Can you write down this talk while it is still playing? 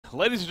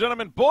ladies and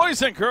gentlemen,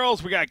 boys and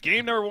girls, we got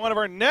game number 1 of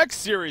our next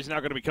series now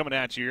going to be coming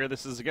at you here.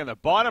 This is, again, the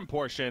bottom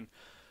portion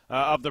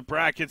of the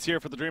brackets here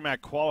for the DreamHack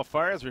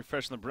Qualifier. As we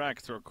refresh the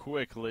brackets real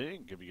quickly,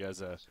 give you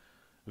guys a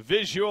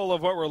visual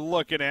of what we're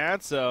looking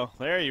at. So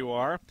there you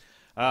are.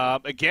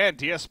 Again,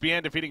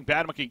 DSBN defeating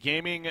Bad Monkey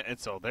Gaming, and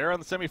so they're in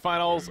the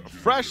semifinals.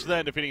 Fresh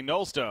then defeating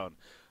Nullstone,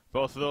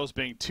 both of those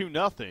being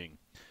 2-0.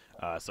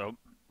 So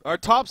our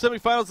top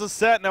semifinals is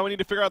set. Now we need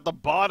to figure out the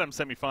bottom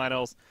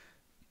semifinals.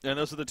 And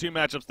those are the two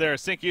matchups there.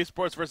 Sync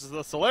Esports versus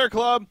the Solaire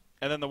Club.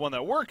 And then the one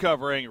that we're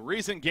covering,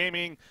 Reason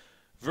Gaming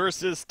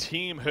versus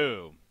Team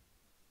Who.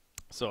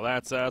 So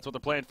that's what they're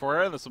playing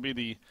for. This will be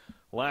the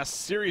last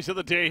series of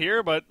the day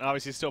here, but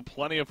obviously still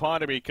plenty of fun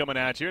to be coming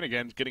at you. And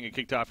again, getting it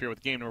kicked off here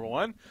with game number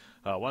 1.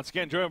 Once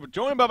again,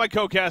 joined by my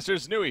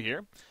co-casters, Nui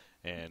here.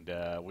 And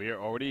we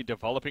are already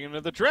developing into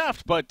the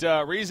draft. But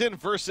Reason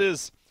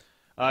versus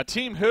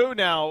Team Who.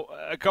 Now,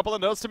 a couple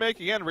of notes to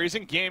make. Again,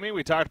 Reason Gaming,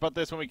 we talked about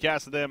this when we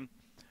casted them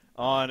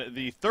on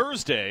the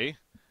Thursday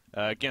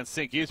against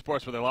Sync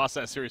Esports, where they lost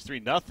that series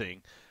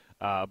 3-0.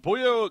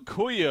 Boya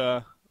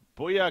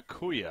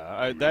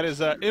Kuya, that is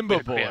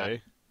Imba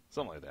Boy,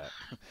 something like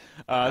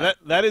that.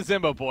 That is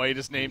Imba Boy, he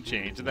just name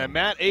changed. And then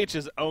Matt H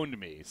has owned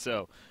me,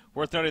 so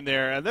worth noting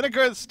there. And then it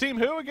goes Team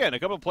Who again, a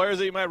couple of players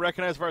that you might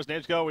recognize as far as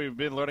names go. We've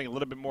been learning a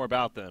little bit more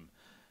about them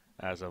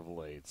as of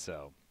late.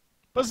 So,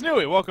 but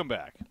Nui, welcome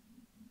back.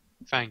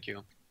 Thank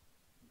you.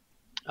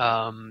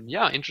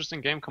 Yeah, interesting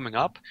game coming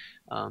up.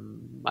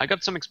 I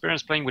got some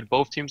experience playing with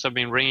both teams. I've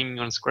been ringing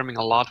and scrimming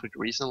a lot with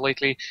Reason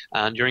lately,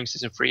 and during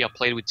Season 3 I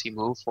played with Team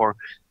Who for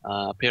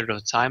a period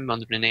of time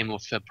under the name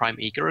of Prime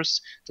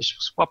Icarus. They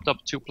swapped up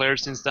 2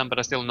 players since then, but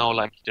I still know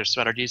like their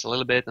strategies a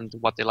little bit and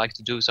what they like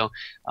to do, so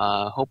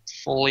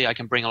hopefully I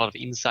can bring a lot of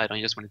insight on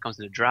just when it comes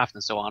to the draft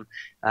and so on.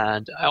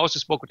 And I also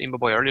spoke with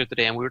Imba earlier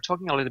today, and we were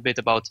talking a little bit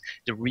about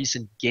the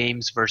recent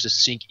games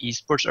versus Sync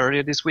Esports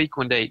earlier this week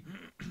when they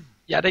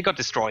they got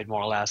destroyed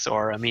more or less,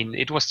 or I mean,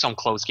 it was some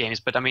close games,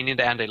 but I mean, in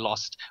the end, they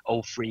lost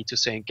 0-3 to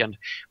Sync, and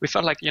we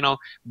felt like,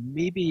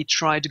 maybe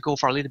try to go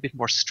for a little bit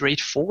more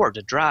straightforward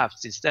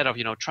drafts instead of,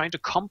 trying to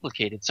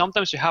complicate it.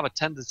 Sometimes you have a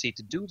tendency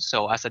to do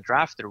so as a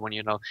drafter when,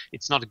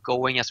 it's not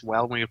going as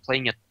well when you're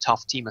playing a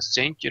tough team as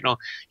Sync, you're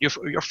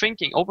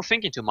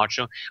overthinking too much.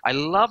 So I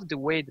love the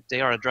way that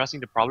they are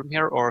addressing the problem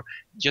here, or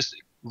just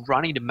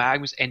running the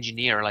Magnus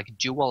Engineer, like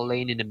dual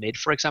lane in the mid,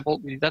 for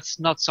example. That's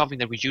not something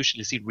that we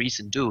usually see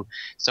Reason do.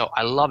 So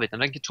I love it.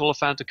 And then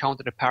Cthulhu to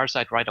counter the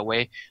Parasite right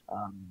away.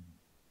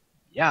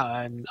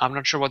 And I'm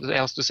not sure what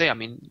else to say. I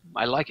mean,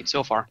 I like it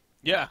so far.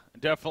 Yeah,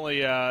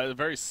 definitely a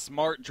very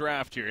smart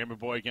draft here. Emma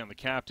Boy again, the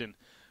captain.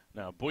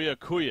 Now, Boya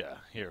Kuya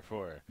here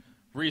for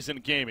Reason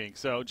Gaming.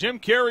 So, Jim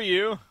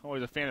Carreyrou,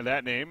 always a fan of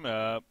that name,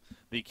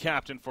 the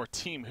captain for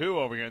Team Who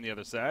over here on the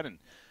other side. And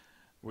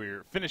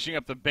we're finishing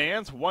up the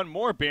bans. One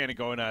more ban to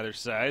go on either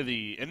side.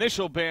 The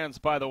initial bans,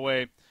 by the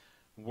way,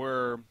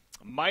 were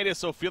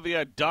Midas,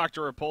 Ophelia,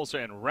 Dr.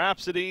 Repulsor, and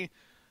Rhapsody.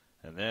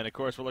 And then, of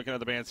course, we're looking at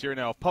the bans here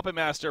now. Puppet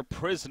Master,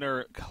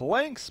 Prisoner,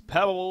 Clanks,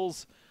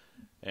 Pebbles.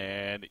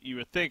 And you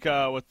would think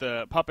with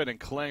the Puppet and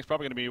Clanks,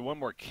 probably going to be one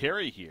more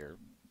carry here.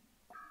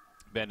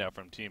 Banned out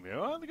from Team Who.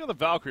 Well, they go the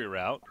Valkyrie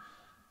route.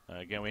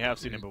 Again, we have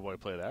seen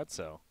Imba play that,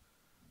 so.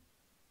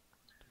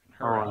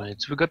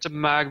 Alright, so we got the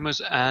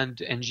Magnus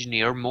and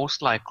Engineer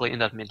most likely in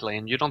that mid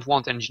lane. You don't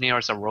want Engineer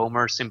as a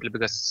roamer simply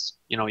because,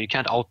 you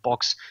can't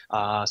outbox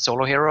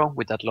solo hero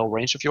with that low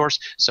range of yours.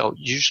 So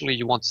usually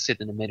you want to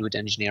sit in the mid with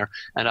Engineer,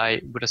 and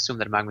I would assume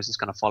that Magnus is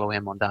going to follow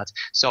him on that.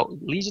 So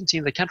Legion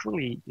team, they can't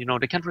really,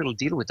 they can't really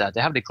deal with that.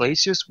 They have the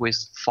Glacius with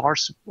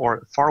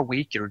far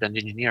weaker than the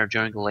Engineer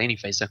during the laning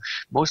phase. So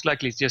most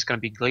likely it's just going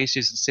to be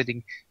Glacius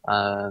sitting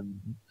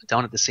down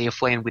at the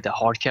safe lane with a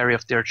hard carry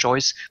of their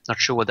choice. Not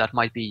sure what that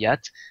might be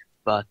yet.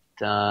 But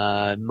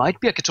might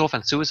be a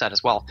Cthulhu Suicide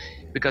as well,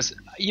 because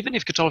even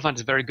if Cthulhu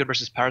is very good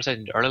versus Parasite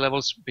in the early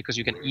levels because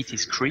you can eat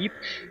his creep,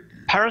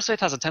 Parasite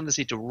has a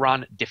tendency to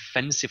run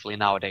defensively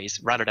nowadays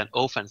rather than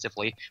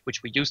offensively,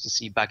 which we used to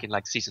see back in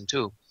like Season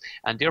 2.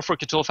 And therefore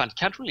Cthulhu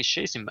can't really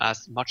chase him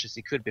as much as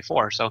he could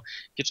before. So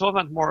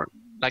Cthulhu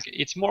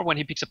it's more when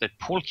he picks up that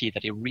pull key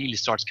that he really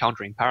starts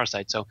countering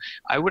Parasite. So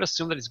I would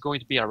assume that it's going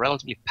to be a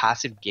relatively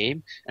passive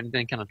game, and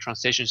then kind of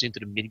transitions into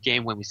the mid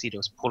game when we see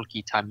those pull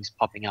key timings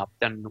popping up.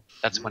 Then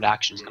that's when the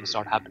action is going to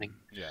start happening.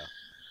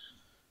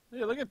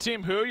 Yeah, look at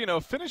Team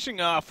Who, finishing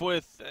off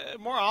with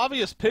more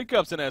obvious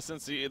pickups in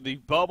essence. The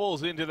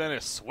bubbles into then a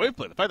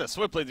Swiftblade. The fact that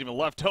Swiftblade's even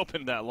left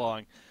open that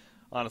long,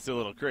 honestly a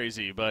little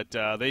crazy. But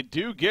they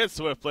do get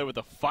Swiftblade with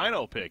the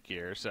final pick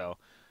here, so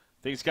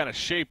things kind of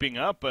shaping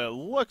up, but it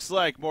looks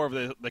like more of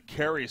the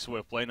carry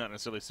Swiftblade, not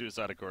necessarily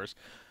Suicide, of course.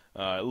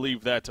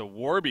 Leave that to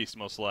Warbeast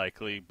most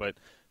likely, but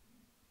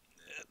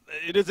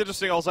it is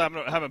interesting also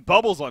having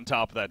bubbles on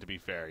top of that, to be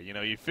fair.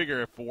 You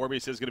figure if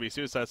Warbeast is going to be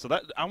Suicide, so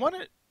that I want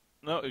it.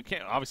 No, it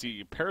can't.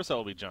 Obviously, Parasite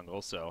will be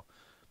jungle, so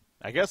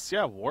I guess,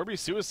 Warbeast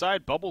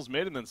Suicide, bubbles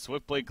mid, and then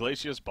Swiftblade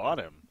Glacius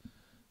bottom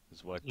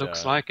is what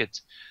looks like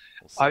it.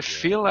 We'll see I here.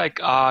 feel like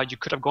you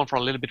could have gone for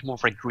a little bit more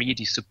of a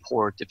greedy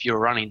support if you're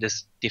running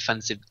this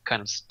defensive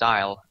kind of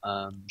style.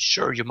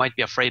 Sure, you might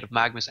be afraid of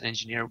Magnus and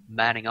Engineer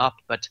manning up,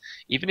 but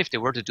even if they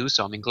were to do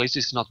so, I mean, Glacius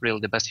is not really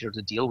the best hero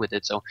to deal with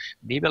it, so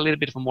maybe a little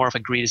bit more of a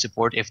greedy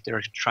support if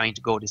they're trying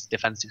to go this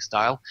defensive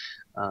style.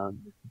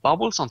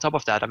 Bubbles on top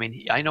of that, I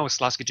mean, I know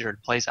Slusky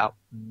Jared plays out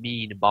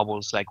mean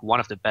Bubbles, like one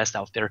of the best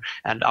out there,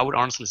 and I would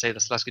honestly say that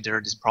Slusky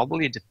Jared is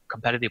probably the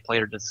competitive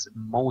player that's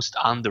most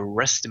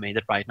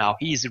underestimated right now.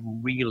 He's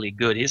really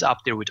good. He's up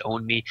there with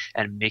Onmi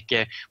and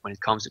Mikke when it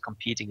comes to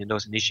competing in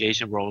those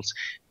initiation roles.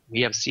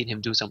 We have seen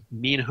him do some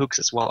mean hooks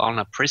as well on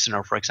a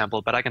prisoner, for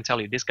example, but I can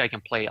tell you this guy can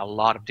play a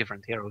lot of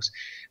different heroes,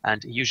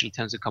 and he usually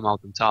tends to come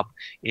out on top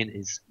in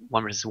his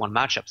 1v1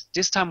 matchups.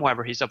 This time,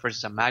 however, he's up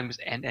versus a Magnus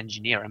and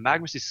Engineer, and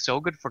Magnus is so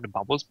good for the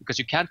bubbles because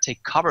you can't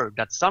take cover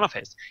that stun of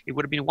his. It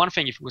would have been one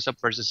thing if he was up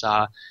versus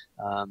a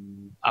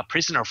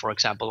prisoner, for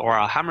example, or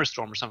a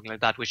Hammerstorm or something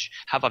like that, which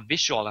have a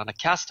visual and a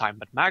cast time,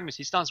 but Magnus,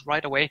 he stuns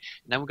right away,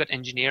 and then we got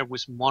Engineer,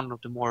 who's one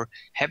of the more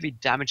heavy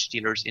damage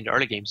dealers in the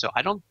early game, so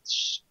I don't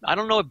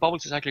know if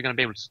Bubbles is actually going to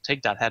be able to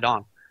take that head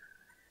on.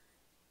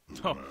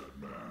 Oh.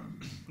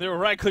 They were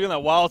right-clicking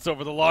that Wild Soul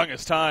for the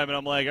longest time, and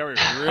I'm like, are we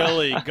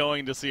really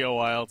going to see a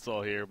Wild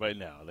Soul here? But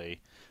no,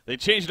 they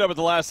changed it up at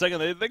the last second.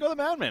 They go the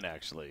Madman,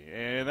 actually,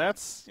 and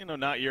that's,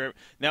 not your...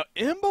 Now,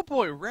 Imbo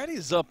Boy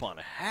readies up on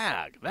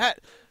Hag. That,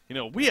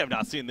 we have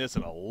not seen this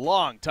in a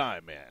long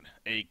time, man.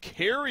 A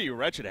carry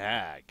Wretched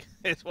Hag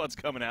is what's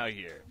coming out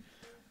here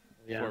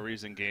for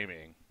Reason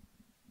Gaming.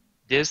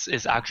 This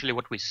is actually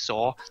what we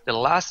saw. The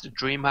last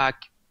DreamHack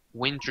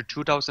Winter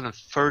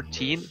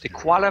 2013, the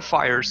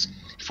qualifiers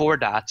for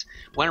that,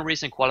 when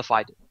Reason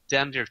qualified,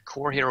 then their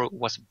core hero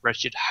was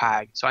Wretched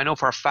Hag. So I know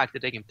for a fact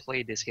that they can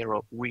play this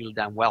hero real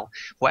damn well.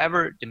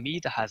 However, the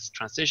meta has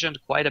transitioned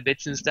quite a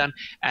bit since then,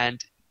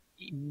 and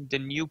in the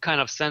new kind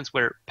of sense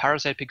where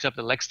Parasite picks up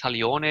the Lex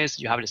Taliones,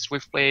 you have the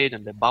Swiftblade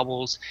and the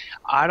Bubbles.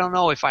 I don't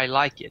know if I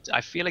like it.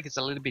 I feel like it's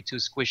a little bit too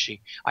squishy.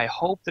 I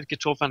hope that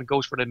Controlfan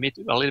goes for a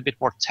little bit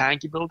more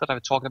tanky build that I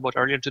was talking about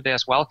earlier today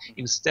as well,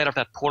 instead of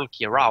that portal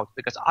key route,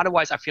 because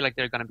otherwise I feel like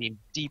they're going to be in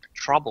deep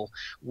trouble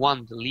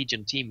when the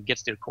Legion team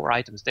gets their core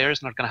items. They're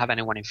just not going to have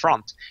anyone in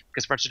front,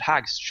 because Wretched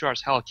Hag sure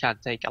as hell can't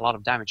take a lot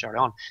of damage early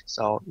on.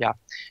 So yeah,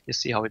 you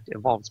see how it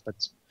evolves, but...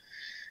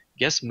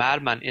 Yes,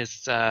 Madman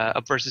is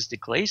up versus the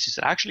Glacius.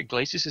 Actually,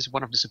 Glacius is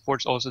one of the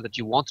supports also that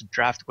you want to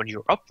draft when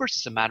you're up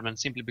versus a Madman,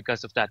 simply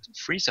because of that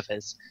freeze of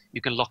his. You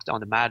can lock down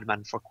the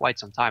Madman for quite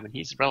some time, and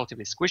he's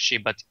relatively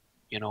squishy, but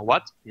you know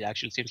what? It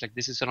actually seems like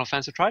this is an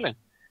offensive tri-lane.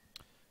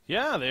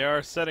 Yeah, they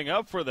are setting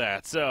up for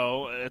that.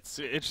 So it's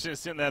interesting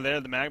seeing that there,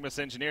 the Magnus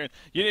Engineer.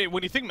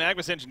 When you think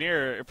Magnus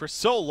Engineer, for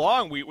so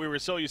long we were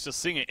so used to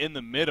seeing it in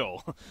the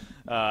middle.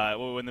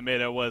 When the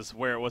middle was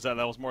where it was at,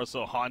 that was more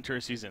so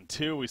Haunter Season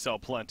 2. We saw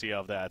plenty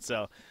of that.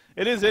 So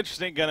it is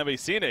interesting going to be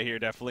seeing it here,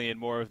 definitely in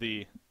more of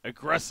the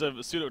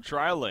aggressive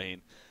pseudo-tri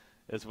lane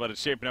is what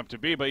it's shaping up to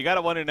be. But you got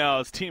to wonder now,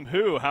 is Team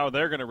Who, how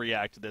they're going to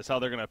react to this, how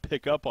they're going to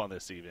pick up on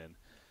this even.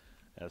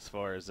 As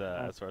far as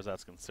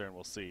that's concerned,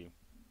 we'll see.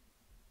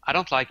 I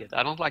don't like it.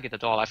 I don't like it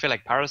at all. I feel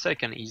like Parasite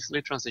can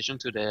easily transition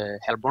to the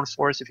Hellborn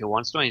Force if he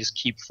wants to and just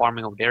keep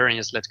farming over there and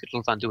just let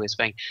Cthulhu do his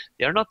thing.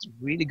 They're not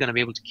really going to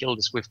be able to kill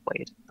the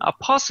Swiftblade.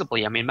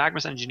 Possibly. I mean,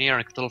 Magnus Engineer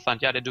and Cthulhu,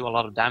 yeah, they do a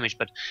lot of damage,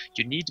 but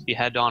you need to be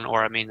head-on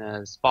or,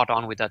 spot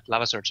on with that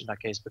Lava Surge in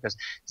that case, because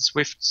the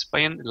Swift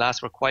spin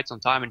lasts for quite some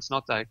time and it's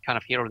not the kind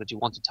of hero that you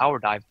want to tower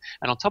dive.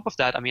 And on top of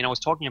that, I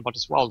was talking about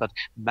as well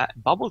that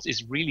Bubbles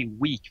is really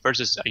weak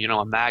versus,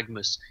 a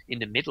Magnus in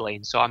the mid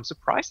lane, so I'm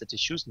surprised that they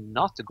choose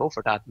not to go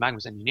for that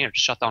Magnus Engineer to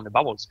shut down the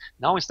Bubbles.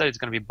 Now instead it's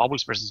going to be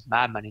Bubbles versus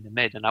Madman in the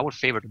mid, and I would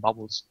favor the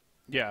Bubbles.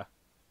 Yeah,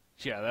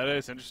 that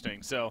is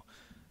interesting. So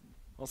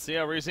we'll see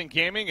how Reason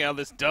Gaming,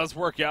 this does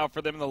work out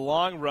for them in the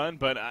long run,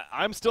 but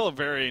I'm still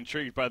very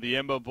intrigued by the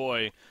Imbo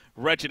Boy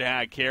Wretched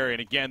Hag carry.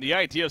 And again, the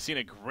idea of seeing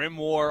a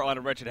Grimoire on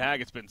a Wretched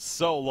Hag, it's been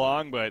so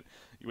long, but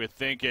you would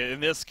think in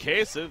this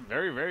case it's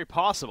very, very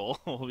possible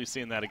we'll be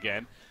seeing that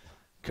again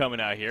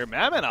coming out here.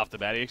 Madman off the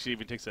bat, he actually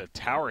even takes a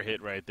tower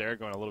hit right there,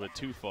 going a little bit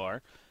too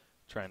far.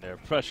 Trying to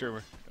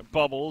pressure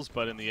Bubbles,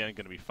 but in the end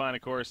going to be fine,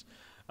 of course.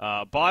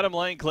 Bottom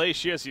lane,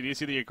 Glacius, you do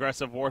see the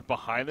aggressive ward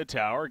behind the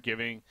tower,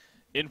 giving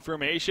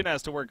information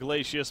as to where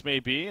Glacius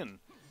may be, and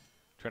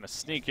trying to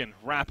sneak and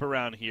wrap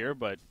around here,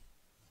 but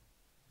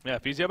yeah,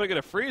 if he's able to get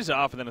a freeze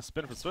off and then a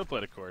spin for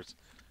Swiftblade, of course,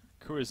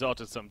 could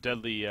result in some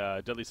deadly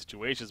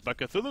situations. But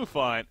Cthulhu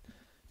Font,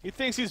 he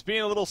thinks he's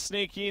being a little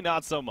sneaky,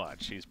 not so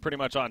much. He's pretty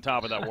much on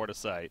top of that ward of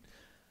sight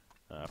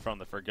from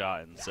the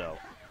Forgotten, so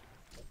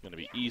going to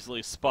be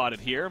easily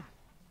spotted here.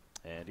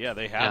 And yeah,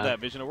 they have that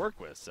vision to work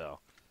with, so.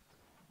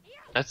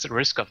 That's the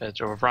risk of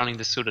it, of running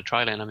the pseudo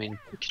tri-lane.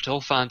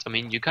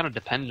 Cthulhu, you're kind of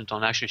dependent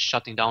on actually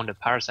shutting down the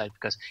Parasite,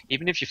 because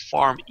even if you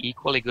farm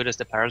equally good as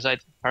the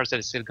Parasite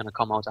is still going to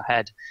come out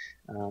ahead,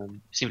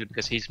 simply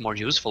because he's more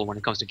useful when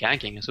it comes to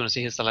ganking. As soon as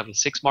he hits the level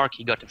 6 mark,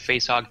 he got the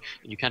face hug,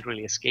 and you can't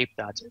really escape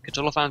that.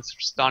 Cthulhu's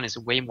stun is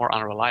way more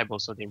unreliable,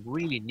 so they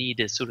really need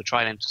this pseudo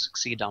tri-lane to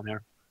succeed down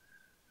here.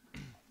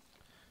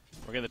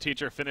 We're getting the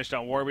teacher finished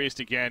on Warbeast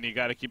again. You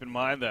got to keep in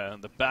mind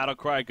the battle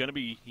cry going to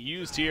be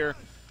used here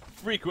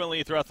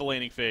frequently throughout the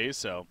laning phase.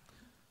 So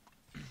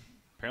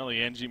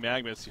apparently NG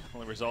Magnus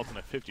only results in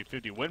a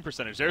 50-50 win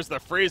percentage. There's the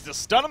freeze to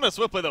stun him the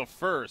swift play though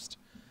first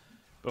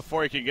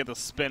before he can get the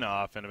spin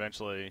off and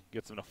eventually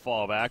gets him to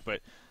fall back.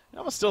 But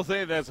I still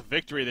think that's a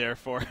victory there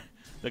for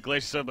the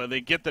Glacier, but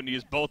they get them to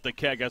use both the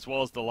Keg as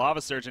well as the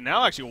Lava Surge. And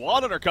now actually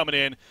Walnut are coming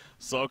in.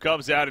 Slow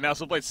comes out, and now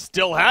Swiftblade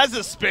still has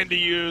a spin to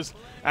use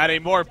at a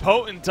more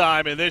potent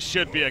time, and this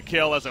should be a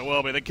kill as it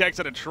will be. The Keg's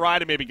going to try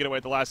to maybe get away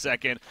at the last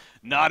second.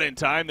 Not in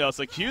time, though.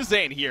 So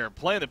Q-Zane here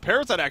playing the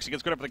Parasite actually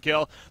gets credit for the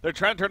kill. They're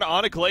trying to turn it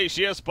on to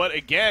Glacius, but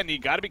again, you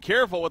got to be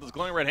careful with his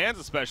glowing red hands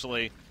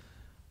especially,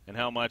 and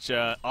how much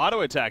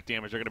auto attack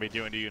damage they're going to be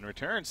doing to you in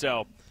return.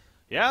 So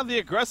yeah, the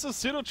aggressive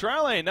pseudo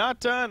tri-lane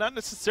not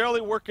necessarily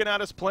working out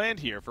as planned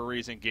here for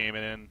Reason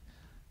Gaming, and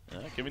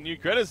giving you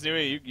credit,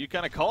 you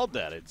kind of called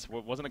that. It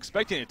wasn't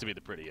expecting it to be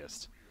the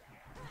prettiest.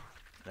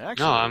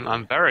 Actually, no,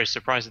 I'm very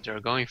surprised that they're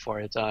going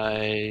for it.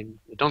 I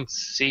don't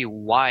see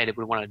why they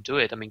would want to do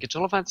it. I mean,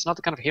 Cthulhu's not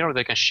the kind of hero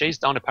that can chase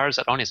down the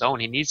Parasite on his own.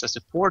 He needs a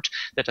support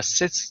that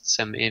assists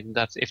him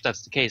if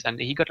that's the case, and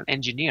he got an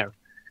engineer,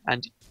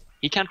 and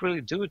he can't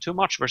really do too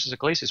much versus a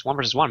Glacius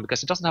 1v1 because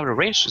he doesn't have the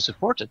range to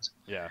support it.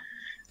 Yeah.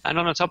 And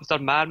on the top of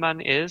that,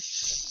 Madman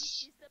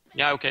is...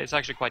 Yeah, okay, it's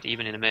actually quite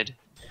even in the mid.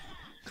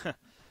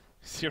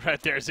 See right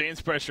there,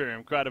 Zane's pressure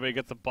incredibly to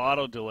get the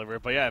bottle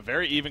delivered. But yeah,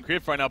 very even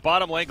creep right now.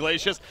 Bottom lane,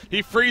 Glacius.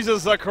 He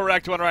freezes the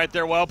correct one right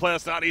there. Well played.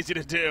 That's not easy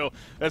to do,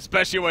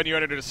 especially when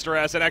you're under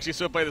distress. And actually,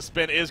 Swiftplay the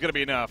spin is going to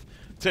be enough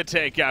to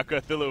take out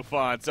Cthulhu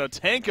Fawn. So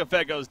tank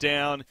effect goes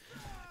down.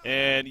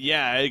 And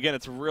yeah, again,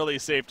 it's really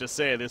safe to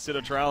say this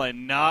Pseudo Trial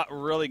not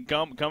really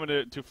coming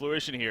to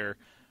fruition here.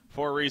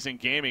 For Reason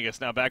Gaming,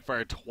 it's now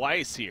backfired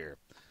twice here,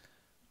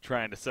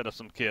 trying to set up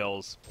some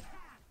kills.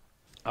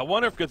 I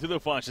wonder if Cthulhu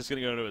Fawn's just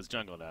going to go to his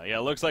jungle now. Yeah,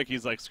 it looks like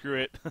he's like, screw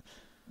it.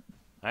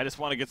 I just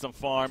want to get some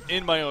farm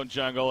in my own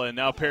jungle, and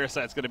now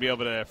Parasite's going to be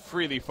able to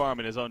freely farm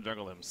in his own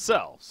jungle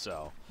himself.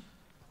 So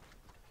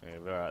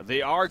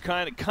they are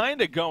kind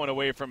of going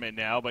away from it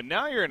now, but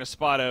now you're in a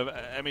spot of,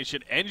 I mean,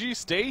 should NG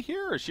stay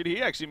here, or should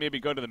he actually maybe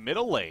go to the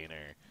middle lane,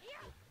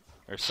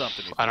 or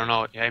something? I don't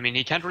know. I mean,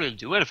 he can't really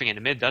do anything in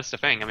the mid. That's the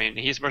thing. I mean,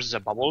 he's versus a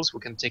Bubbles who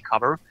can take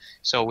cover.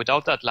 So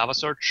without that Lava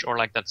Surge or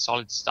like that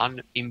solid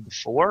stun in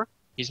before,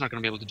 he's not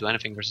going to be able to do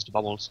anything versus the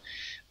Bubbles.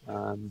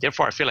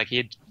 Therefore, I feel like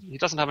he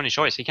doesn't have any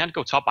choice. He can't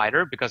go top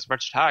either because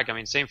Wretched Hag, I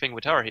mean, same thing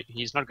with her.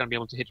 He's not going to be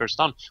able to hit her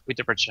stun with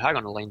the Wretched Hag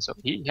on the lane. So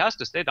he has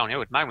to stay down here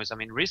with Magnus. I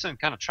mean, Reason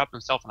kind of trapped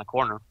himself in a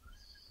corner.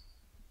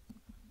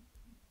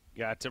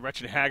 Got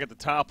Wretched Hag at the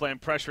top lane,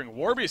 pressuring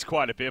Warbeast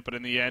quite a bit, but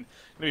in the end,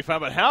 going to be fine.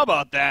 But how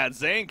about that?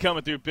 Zane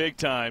coming through big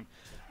time.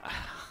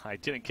 I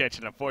didn't catch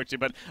it,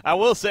 unfortunately, but I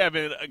will say, I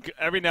mean,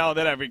 every now and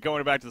then I've been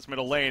going back to this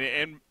middle lane,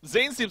 and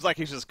Zane seems like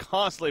he's just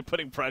constantly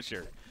putting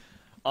pressure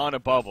on a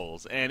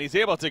Bubbles, and he's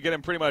able to get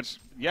him pretty much,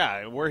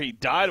 yeah, where he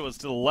died was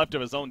to the left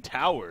of his own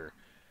tower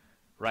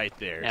right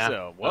there. Yeah.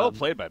 So, well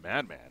played by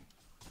Madman.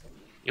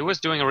 He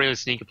was doing a really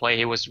sneaky play.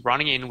 He was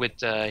running in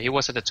with, he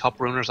was at the top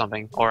rune or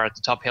something, or at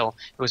the top hill.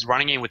 He was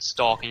running in with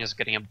Stalk and just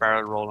getting a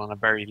barrel roll on a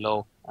very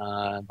low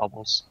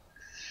Bubbles,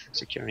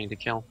 securing the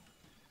kill.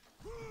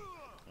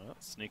 Well,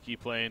 sneaky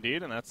play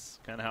indeed, and that's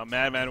kind of how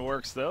Madman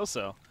works, though,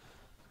 so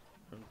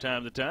from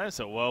time to time.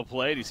 So well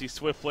played. You see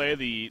Swift play,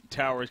 the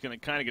tower is going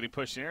to kind of getting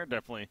pushed in here,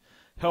 definitely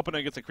helping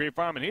him against the creep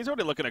farm, and he's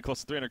already looking at close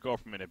to 300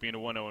 gold per minute, being a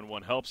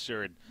 1-0-1 helps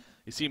sure. And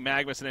you see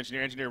Magnus and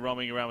Engineer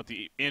roaming around with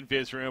the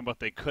invis room, but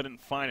they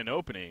couldn't find an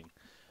opening.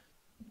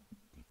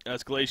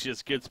 As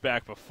Glacius gets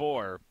back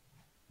before,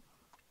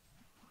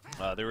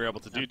 they were able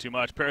to do too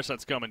much.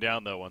 Parasite's coming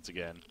down, though, once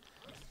again.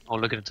 Oh,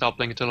 look at the top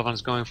lane.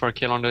 Cthulhu's going for a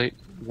kill on the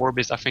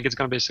Warbeast. I think it's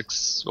going to be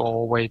 6.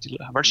 Oh, wait.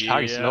 Wretched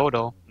Hag is low,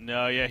 though.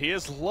 No, yeah, he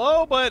is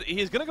low, but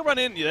he's going to go run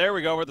in. There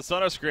we go, with the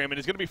Sonar Scream, and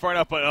he's going to be far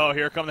enough, but oh,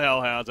 here come the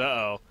Hellhounds.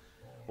 Uh-oh.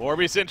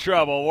 Warbeast in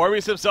trouble.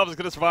 Warbeast himself is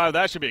going to survive.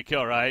 That should be a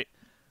kill, right?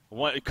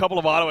 A couple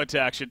of auto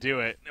attacks should do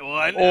it.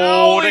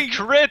 Oh, the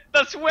crit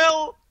as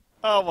well!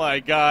 Oh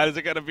my god, is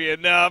it going to be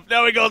enough?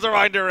 No, he goes the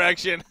wrong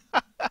direction.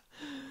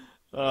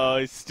 Oh,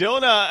 he's still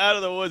not out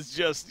of the woods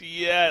just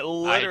yet,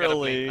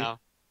 literally.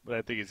 But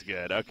I think he's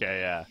good.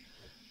 Okay, yeah.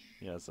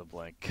 Yeah, it's a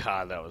blank.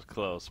 God, that was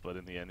close, but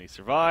in the end he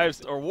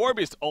survives. Or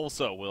Warbeast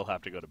also will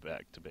have to go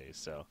back to base,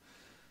 so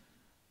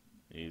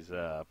he's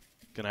going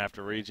to have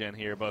to regen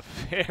here, but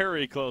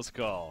very close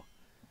call.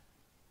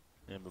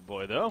 And the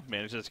boy, though,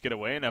 manages to get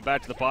away. Now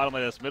back to the bottom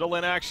of this middle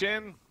lane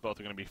action. Both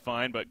are going to be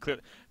fine, but clear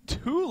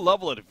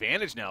 2-level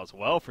advantage now as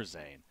well for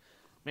Zane.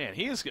 Man,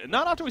 he is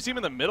not often we see him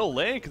in the middle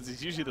lane because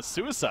he's usually the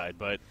suicide,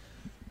 but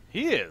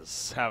he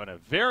is having a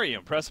very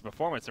impressive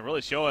performance and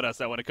really showing us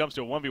that when it comes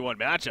to a 1v1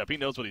 matchup, he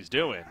knows what he's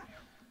doing.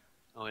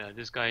 Oh yeah,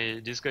 this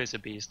guy is a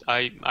beast.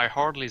 I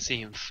hardly see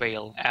him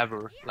fail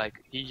ever.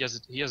 Like he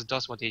just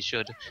does what he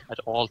should at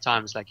all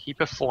times. Like he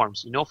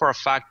performs. You know for a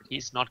fact that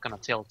he's not gonna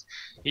tilt.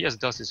 He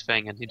just does his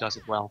thing and he does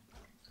it well.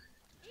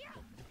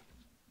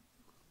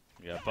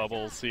 Yeah,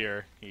 Bubbles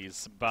here.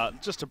 He's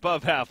about just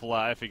above half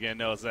life. Again,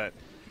 knows that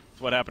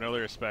what happened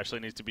earlier especially.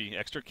 Needs to be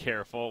extra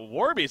careful.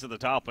 Warby's at the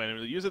top lane,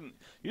 using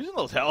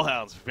those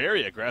Hellhounds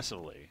very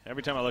aggressively.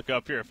 Every time I look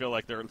up here, I feel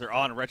like they're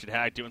on Wretched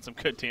Hag doing some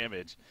good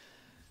damage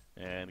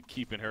and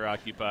keeping her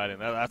occupied,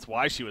 and that's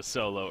why she was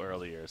so low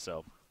earlier.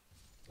 So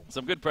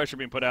some good pressure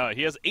being put out.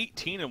 He has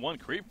 18 and 1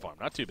 creep farm,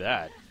 not too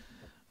bad.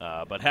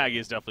 But Hag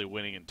is definitely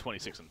winning in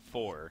 26 and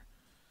 4.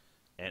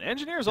 And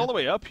Engineer's all the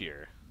way up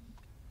here.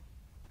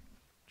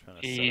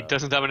 He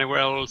doesn't have anywhere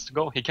else to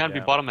go. He can't be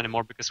bottom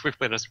anymore because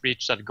Swiftblade has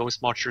reached that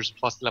Ghost Marchers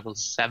plus level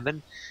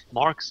 7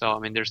 mark. So, I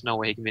mean, there's no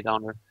way he can be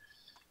down there.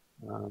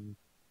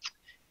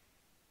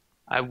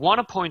 I want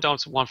to point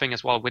out one thing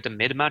as well with the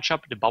mid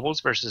matchup, the Bubbles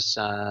versus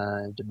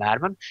the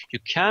Madman. You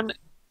can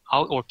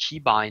out or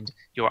keybind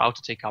your auto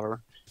take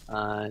cover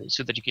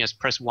so that you can just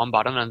press one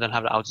button and then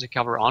have the auto take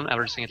cover on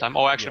every single time.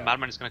 Oh, actually,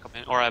 Madman is going to come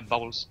in, or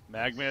Bubbles.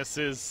 Magnus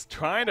is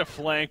trying to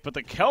flank, but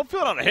the kelp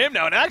field on him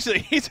now, and actually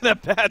he's in a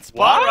bad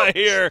spot right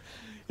here.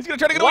 He's going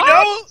to try to get away.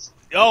 No!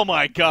 Oh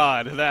my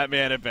god, that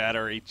mana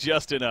battery,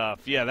 just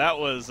enough. Yeah, that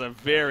was a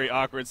very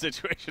awkward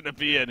situation to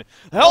be in.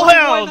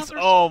 Hellhounds!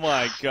 Oh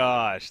my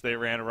gosh, they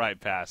ran right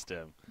past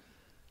him.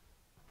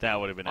 That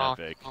would have been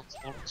epic.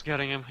 It's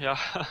getting him, yeah.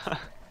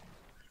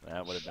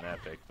 That would have been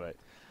epic, but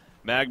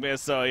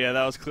Magnus, so yeah,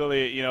 that was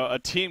clearly, a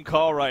team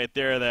call right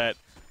there that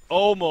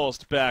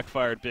almost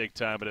backfired big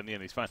time, but in the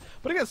end he's fine.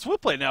 But again,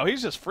 Swiftblade now,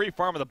 he's just free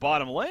farming the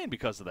bottom lane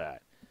because of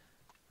that.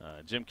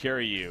 Jim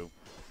Carreyrou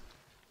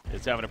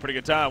is having a pretty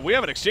good time. We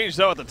have an exchange,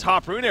 though, at the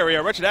top rune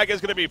area. Wretched Hag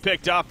is going to be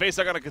picked off. Face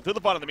not going to get through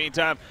the bottom in the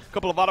meantime. A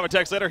couple of bottom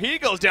attacks later. He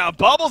goes down.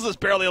 Bubbles is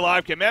barely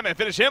alive. Can Madman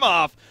finish him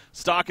off?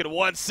 Stock in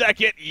 1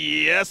 second.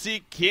 Yes, he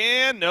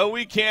can. No,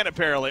 he can't,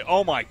 apparently.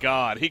 Oh, my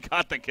God. He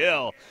got the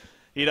kill.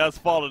 He does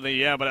fall to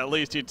the end, but at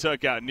least he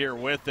took out Near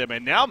with him.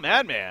 And now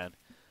Madman,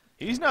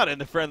 he's not in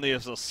the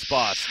friendliest of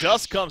spots.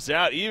 Dust comes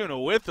out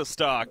even with the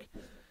stock.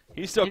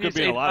 He still could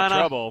be in a lot of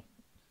trouble.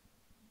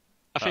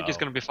 I think he's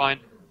going to be fine.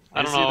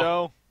 I don't know. He,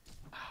 though?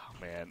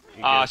 Man,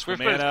 Swift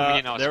the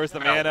mana. There was the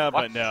mana,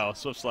 but no.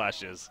 Swift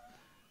slashes.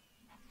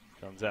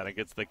 Comes out and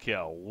gets the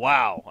kill.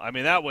 Wow. I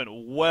mean, that went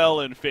well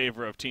in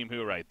favor of Team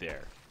Who right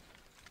there.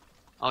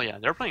 Oh, yeah.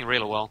 They're playing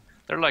really well.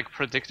 They're, like,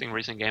 predicting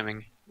recent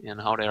gaming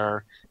and how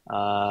they're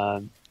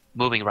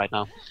moving right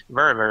now.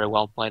 Very, very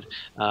well played.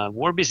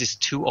 Warbeast is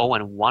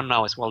 2-0-1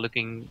 now as well,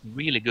 looking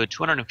really good.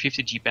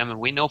 250 GPM, and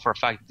we know for a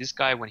fact this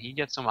guy, when he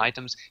gets some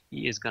items,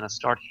 he is going to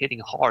start hitting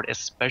hard,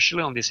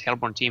 especially on this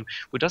Hellborn team,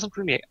 who doesn't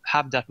really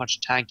have that much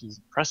tanky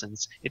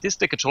presence. It is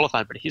the controller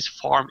fan, but his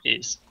farm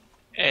is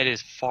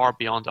far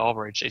beyond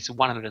average. It's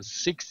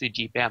 160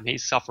 GPM.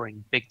 He's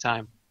suffering big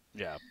time.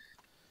 Yeah.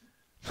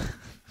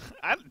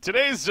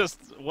 Today's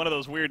just one of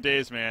those weird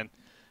days, man.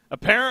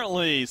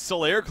 Apparently,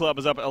 Solaire Club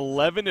is up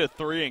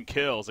 11-3 in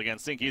kills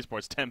against Sync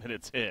Esports 10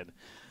 minutes in.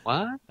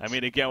 What? I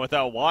mean, again,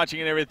 without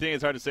watching and everything,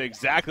 it's hard to say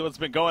exactly what's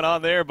been going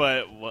on there,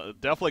 but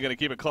definitely going to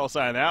keep a close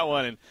eye on that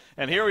one.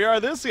 And here we are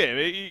this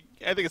game.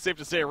 I think it's safe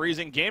to say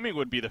Reason Gaming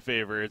would be the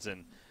favorites,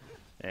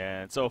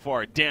 and so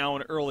far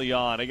down early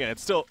on. Again,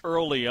 it's still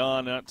early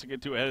on, not to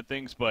get too ahead of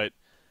things, but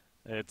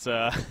it's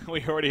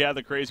we already had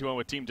the crazy one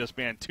with Team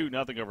Disband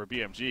 2-0 over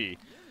BMG.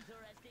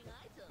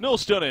 No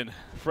stunning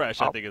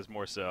fresh, I think, is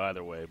more so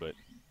either way, but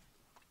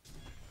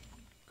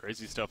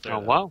crazy stuff there. Oh,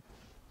 wow.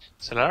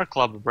 Solaire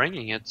Club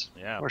bringing it,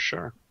 for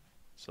sure.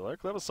 Solaire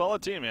Club, a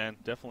solid team, man.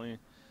 Definitely.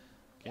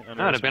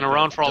 Yeah, they've been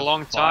around for a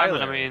long time,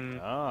 and I mean,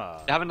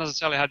 they haven't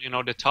necessarily had,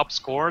 the top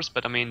scores,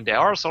 but I mean, they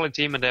are a solid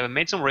team, and they've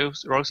made some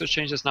roster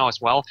changes now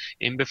as well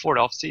in before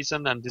the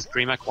off-season and this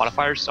DreamHack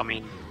qualifiers. So, I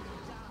mean,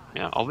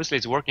 yeah, obviously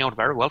it's working out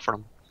very well for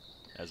them.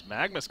 As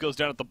Magnus goes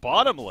down at the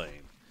bottom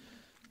lane.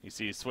 You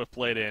see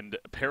Swiftblade and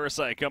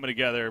Parasite coming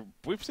together.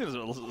 We've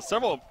seen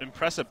several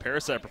impressive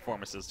Parasite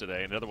performances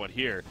today. Another one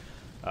here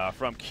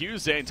from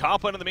Q-Zane.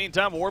 Top lane in the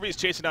meantime. Warby's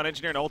chasing down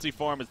Engineer in ulti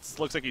form. It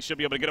looks like he should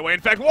be able to get away. In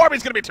fact,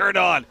 Warby's going to be turned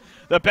on.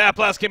 The Bat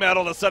Blast came out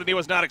all of a sudden. He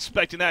was not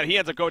expecting that. He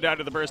ends up going down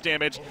to the burst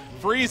damage.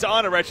 Freeze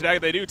on a Wretched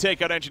Hag. They do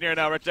take out Engineer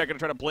now. Wretched Hag going to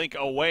try to blink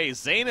away.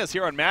 Zane is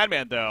here on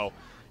Madman, though.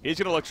 He's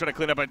going to look try to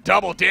clean up a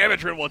double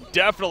damage rune. Will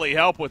definitely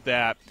help with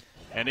that.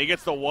 And he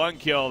gets the 1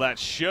 kill. That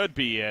should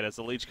be it as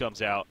the leech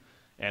comes out.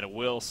 And it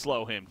will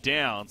slow him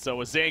down. So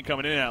with Zane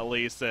coming in at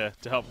least to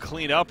help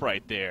clean up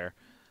right there,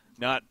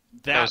 not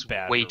that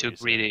bad. Way too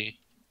greedy.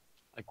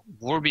 Like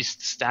Warby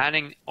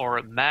standing or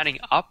manning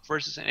up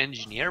versus an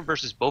Engineer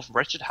versus both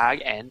Wretched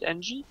Hag and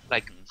NG.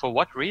 Like for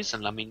what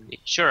reason? I mean,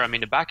 sure. I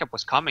mean the backup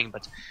was coming,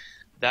 but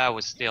that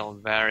was still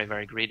very,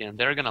 very greedy, and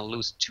they're gonna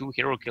lose 2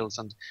 hero kills.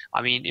 And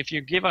I mean, if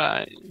you give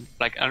an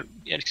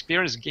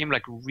experienced game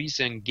like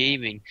Reason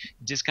Gaming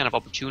this kind of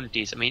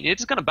opportunities, I mean,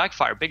 it's gonna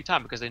backfire big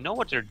time because they know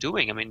what they're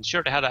doing. I mean,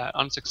 sure, they had an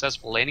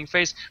unsuccessful laning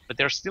phase, but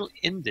they're still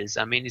in this.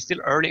 I mean, it's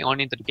still early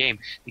on into the game.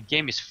 The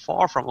game is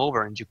far from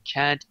over, and you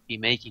can't be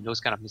making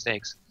those kind of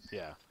mistakes.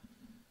 Yeah.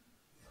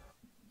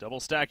 Double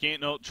stack,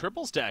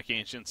 triple stack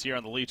Ancients here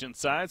on the Legion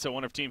side. So I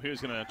wonder if Team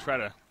Who's gonna try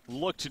to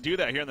look to do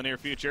that here in the near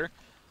future.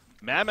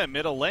 Mammoth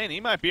middle lane, he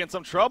might be in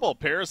some trouble.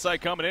 Parasite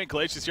coming in,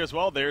 Glacius here as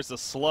well. There's the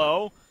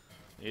slow.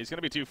 He's going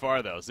to be too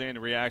far, though. Zane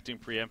reacting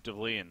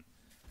preemptively and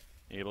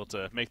able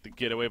to make the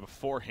getaway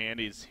beforehand.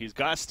 He's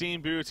got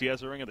steam boots. He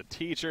has the ring of the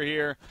teacher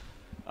here.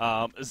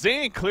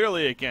 Zane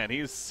clearly, again,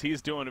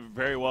 he's doing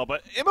very well,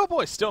 but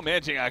Immoboy's still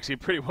managing actually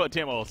pretty well,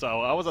 damn well. So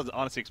I was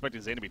honestly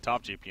expecting Zane to be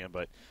top GPM,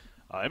 but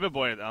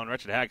Immoboy on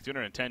Wretched Hack,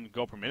 210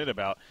 go per minute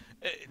about.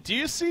 Do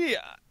you see,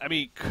 I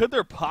mean, could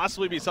there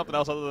possibly be something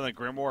else other than the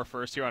Grimoire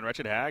first here on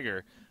Wretched Hag,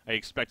 or are you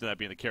expecting that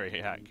being the carry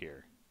hack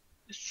here?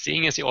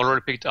 Seeing as he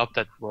already picked up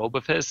that robe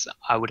of his,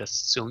 I would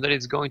assume that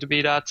it's going to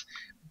be that.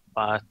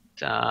 But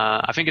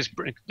I think it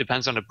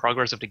depends on the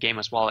progress of the game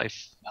as well,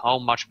 how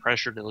much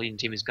pressure the Legion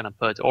team is going to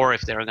put, or if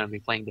they're going to be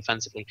playing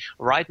defensively.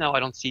 Right now, I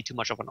don't see too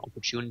much of an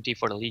opportunity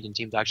for the Legion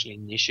team to actually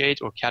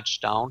initiate or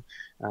catch down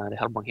the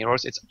Hellborn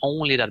heroes. It's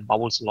only that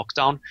Bubbles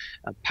lockdown.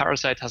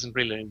 Parasite hasn't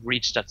really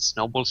reached that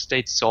snowball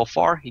state so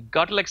far. He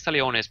got Lex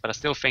Talionis, but I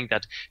still think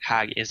that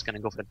Hag is going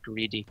to go for that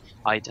greedy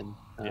item,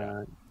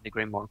 the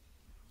Grimoire.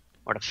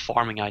 Or the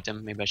farming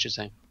item, maybe I should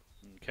say.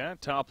 Okay,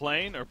 top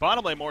lane, or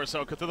bottom lane more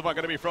so. Cthulhu going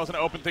to be frozen to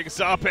open things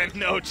up, and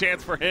no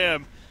chance for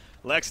him.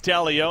 Lex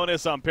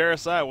Talionis on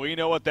Parasite, we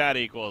know what that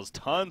equals.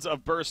 Tons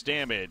of burst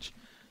damage.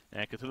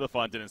 And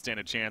Cthulhu didn't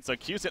stand a chance.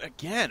 Accused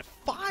again,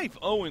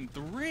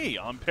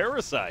 5-0-3 on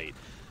Parasite.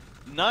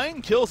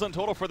 9 kills in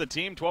total for the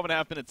team,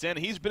 12.5 minutes in.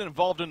 He's been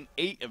involved in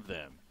 8 of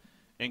them,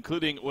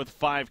 including with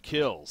 5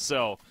 kills.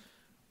 So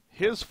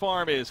his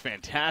farm is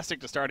fantastic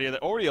to start here.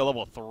 Already a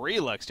level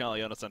 3 Lex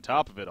Talionis on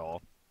top of it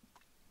all.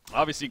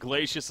 Obviously,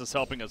 Glacius is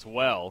helping as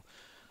well.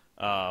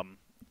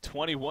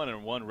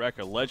 21-1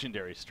 record,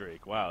 legendary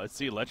streak. Wow, let's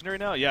see, legendary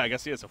now? Yeah, I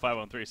guess he has a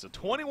 5-on-3. So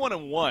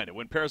 21-1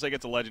 when Parasite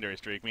gets a legendary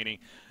streak, meaning,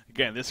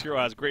 again, this hero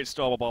has great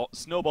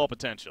snowball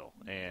potential,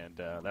 and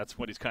that's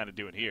what he's kind of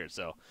doing here.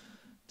 So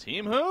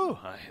Team Who,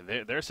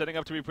 they're setting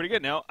up to be pretty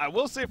good. Now, I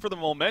will say for the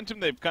momentum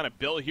they've kind of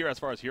built here as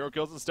far as hero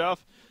kills and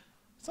stuff,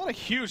 it's not a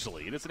huge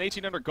lead. It's an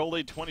 1,800 gold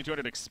lead,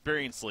 2,200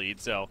 experience lead,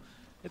 so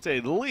it's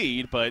a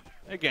lead, but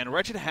again,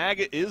 Wretched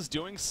Hag is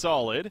doing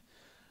solid,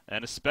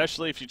 and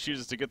especially if she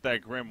chooses to get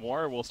that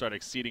Grimoire, we'll start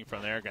exceeding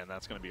from there. Again,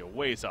 that's going to be a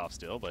ways off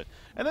still,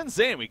 and then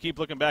Zane, we keep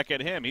looking back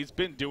at him. He's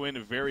been doing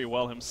very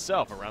well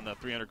himself around that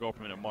 300 gold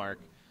per minute mark,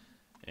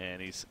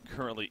 and he's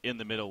currently in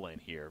the middle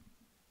lane here.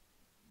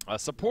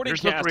 Supporting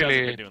cast hasn't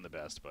been doing the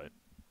best, but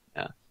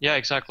yeah,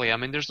 exactly. I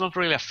mean, there's not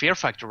really a fear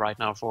factor right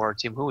now for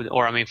Team Who,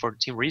 or I mean for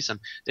Team Reason.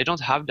 They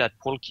don't have that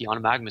pull key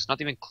on Magnus, not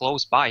even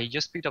close by. He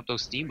just picked up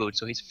those steam boots,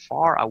 so he's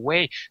far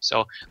away.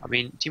 So, I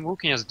mean, Team Who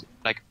can just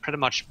like pretty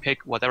much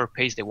pick whatever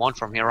pace they want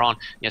from here on.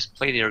 Just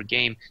play their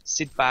game,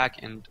 sit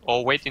back, and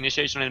wait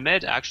initiation in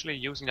mid, actually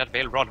using that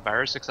Veil Rod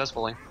very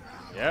successfully.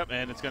 Yep,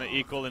 and it's going to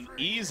equal an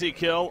easy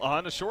kill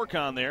on the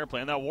Shorecon there,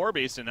 playing that War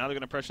Beast, and now they're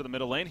going to pressure the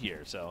middle lane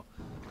here, so.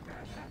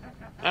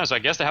 Yeah, so I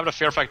guess they have the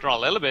fear factor a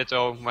little bit,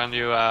 though, when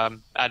you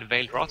add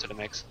Veiled Rot to the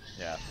mix.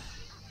 Yeah,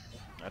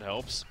 that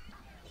helps.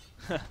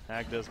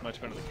 Hag does much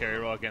better than the carry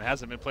role. Again,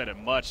 hasn't been played it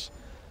much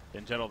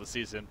in general this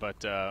season,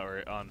 but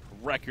or on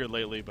record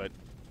lately, but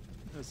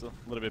it's a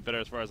little bit better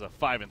as far as a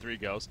 5-3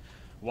 goes.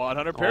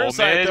 100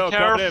 Parasite, though,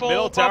 coming in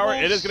middle tower.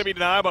 It is going to be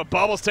denied, but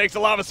Bubbles takes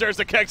the lava stairs.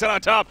 The kicks it on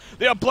top.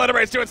 The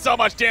Obliterate's doing so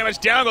much damage.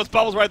 Down goes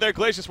Bubbles right there.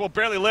 Glacius will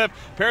barely live.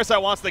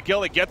 Parasite wants the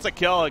kill. He gets a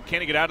kill. Can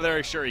he get out of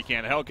there? Sure he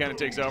can. Hell Cannon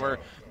takes over.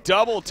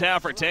 Double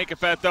tap for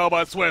Tankafet, though,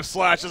 but Swift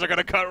Slashes are going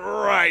to cut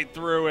right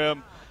through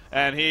him,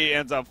 and he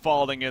ends up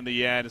falling in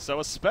the end.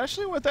 So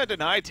especially with that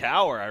denied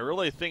tower, I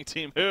really think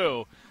Team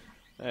Who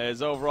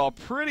is overall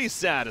pretty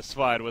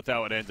satisfied with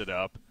how it ended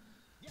up.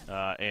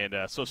 And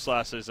Swift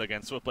Slashes,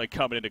 again, Swiftblade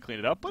coming in to clean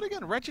it up. But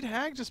again, Wretched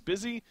Hag just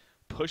busy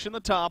pushing the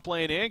top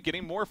lane in,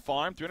 getting more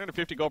farm,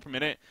 350 gold per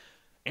minute.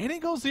 And he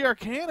goes the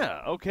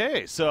Arcana.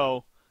 Okay,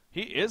 so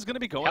he is going to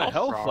be going to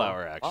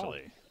Hellflower,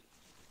 actually.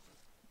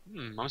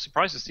 I'm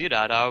surprised to see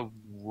that. I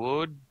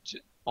would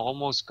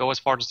almost go as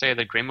far to say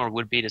that Grimoire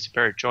would be the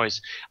superior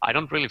choice. I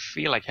don't really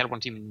feel like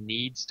Hellborn team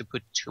needs to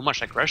put too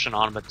much aggression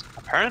on, but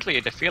apparently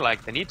they feel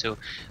like they need to.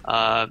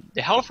 The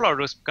Hellflower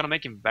is going to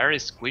make him very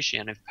squishy,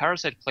 and if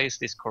Parasite plays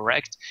this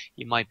correct,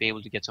 he might be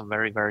able to get some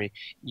very, very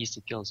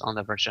easy kills on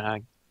the Wretched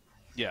Hag.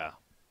 Yeah.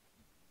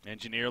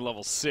 Engineer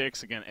level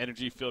 6, again,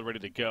 energy field ready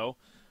to go.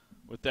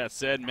 With that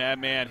said,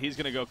 Madman, he's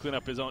going to go clean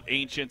up his own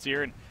Ancients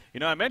here. And, you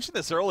know, I mentioned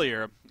this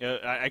earlier.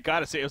 I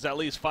got to say, it was at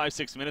least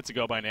 5-6 minutes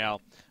ago by now.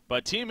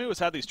 But Team Who has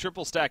had these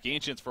triple stack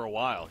Ancients for a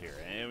while here.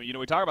 And, you know,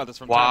 we talk about this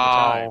from time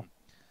to time.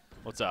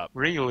 What's up?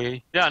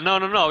 Really? Yeah, no.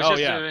 It's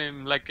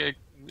just like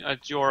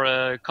at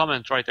your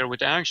comment right there with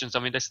the Ancients. I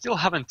mean, they still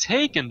haven't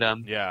taken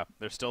them. Yeah,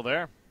 they're still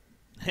there.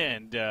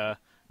 And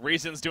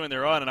Reason's doing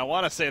their own. And I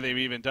want to say they've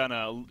even done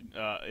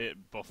it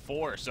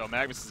before. So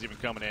Magnus is even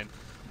coming in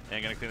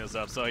and going to clean this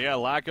up. So, yeah,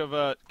 lack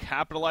of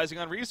capitalizing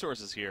on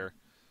resources here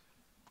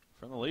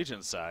from the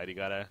Legion side. You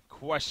got to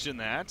question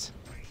that.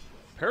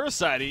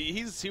 Parasite,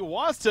 he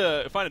wants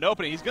to find an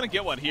opening. He's going to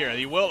get one here.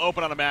 He will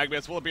open on a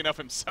Magnus. Will it be enough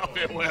himself?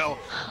 It will.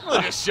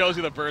 Really just shows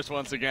you the burst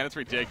once again. It's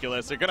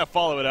ridiculous. They're going to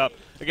follow it up.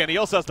 Again, he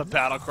also has the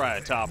Battle Cry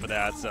on top of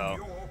that, so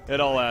it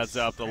all adds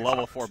up. The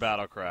level 4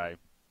 Battle Cry.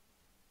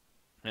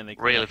 And they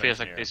really feels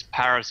like this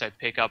Parasite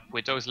pickup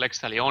with those Lex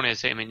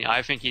Taliones. I mean,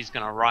 I think he's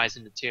gonna rise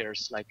in the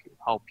tiers, like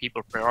how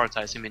people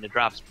prioritize him in the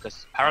drafts,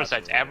 because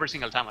Parasites, every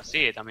single time I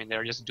see it, I mean,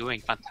 they're just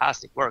doing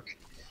fantastic work.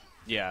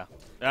 Yeah,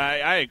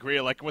 I agree.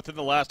 Like within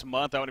the last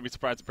month, I wouldn't be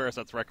surprised if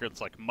Parasite's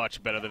record's like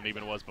much better than it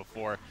even was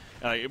before,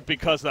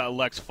 because of that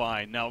Lex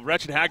Fine. Now,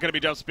 Wretched Hag gonna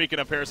be jumped. Speaking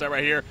of Parasite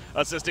right here,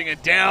 assisting,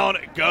 and down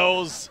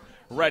goes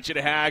Wretched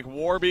Hag.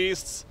 War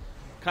Beasts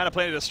kind of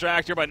playing a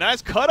distractor, but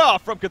nice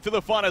cutoff from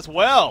Cthulhu Fawn as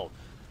well.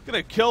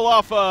 Gonna kill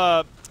off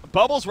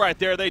Bubbles right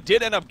there. They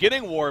did end up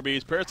getting War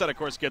Beast. Parasite, of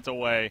course, gets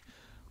away,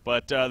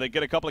 but they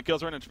get a couple of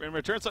kills in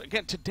return. So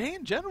again, today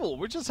in general,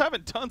 we're just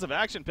having tons of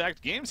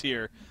action-packed games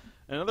here.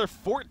 Another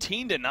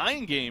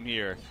 14-9 game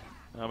here.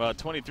 About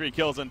 23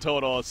 kills in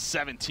total,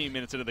 17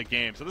 minutes into the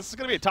game. So this is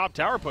gonna be a top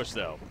tower push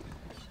though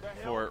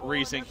for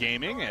Recent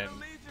Gaming, and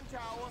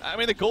I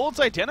mean the gold's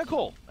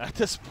identical at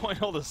this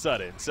point all of a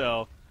sudden.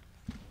 So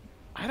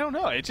I don't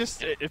know. It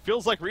just it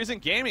feels like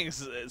Recent Gaming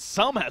is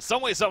some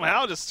way,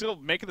 somehow just still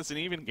making this an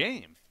even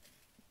game.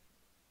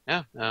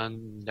 Yeah,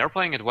 and they're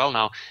playing it well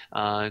now.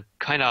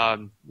 Kind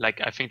of like,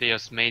 I think they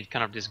just made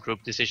kind of this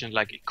group decision,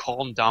 like,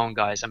 calm down,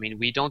 guys. I mean,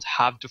 we don't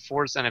have to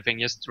force anything.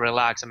 Just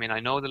relax. I mean, I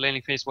know the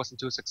laning phase wasn't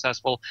too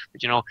successful,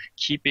 but, you know,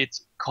 keep it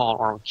calm,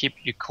 or keep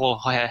your cool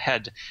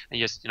head, and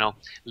just, you know,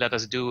 let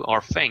us do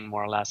our thing,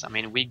 more or less. I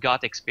mean, we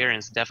got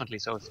experience, definitely.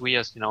 So if we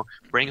just, you know,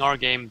 bring our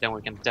game, then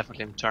we can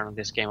definitely turn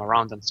this game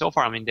around. And so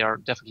far, I mean, they are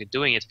definitely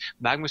doing it.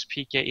 Magnus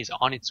PK is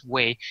on its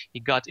way. He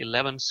got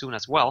 11 soon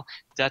as well.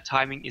 That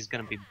timing is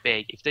going to be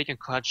big. If they can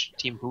catch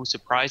Team Who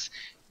surprise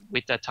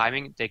with that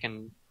timing, they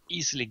can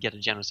easily get a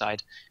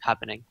genocide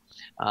happening.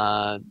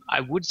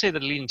 I would say that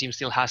the leading team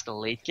still has the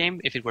late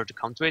game if it were to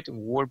come to it.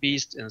 War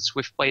Beast and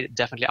Swiftblade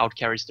definitely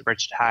outcarries the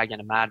Wretched Hag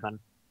and a Madman.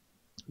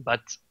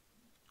 But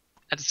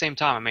at the same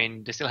time, I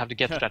mean, they still have to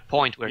get to that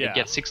point where they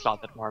get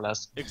 6-slotted, more or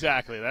less.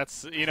 Exactly.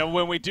 That's, you know,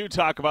 when we do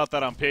talk about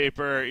that on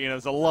paper, you know,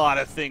 there's a lot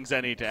of things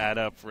that need to add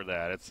up for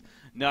that. It's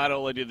not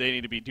only do they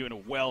need to be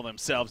doing well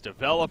themselves,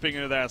 developing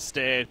into that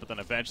stage, but then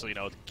eventually, you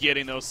know,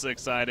 getting those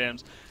 6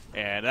 items,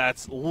 and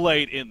that's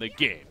late in the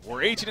game.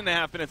 We're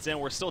 18.5 minutes in.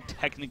 We're still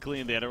technically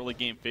in that early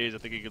game phase, I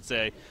think you could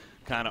say,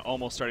 kind of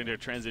almost starting to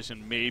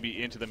transition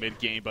maybe into the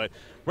mid-game. But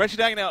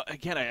Wretched Hag, now,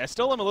 again, I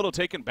still am a little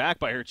taken back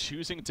by her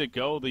choosing to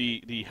go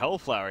the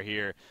Hellflower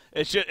here.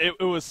 It's just, it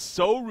was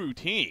so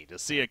routine to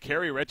see a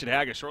carry Wretched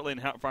Hag, a short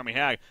lane farming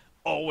Hag,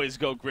 always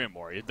go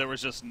Grimoire. There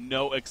was just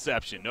no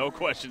exception, no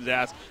questions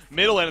asked.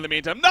 Middle end in the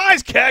meantime,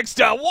 nice keg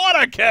stump!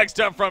 What a keg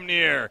stump from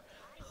near!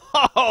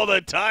 Oh,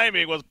 the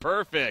timing was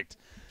perfect.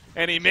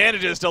 And he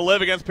manages to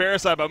live against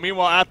Parasite, but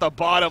meanwhile at the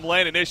bottom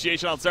lane,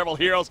 initiation on several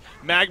heroes.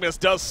 Magnus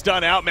does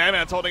stun out.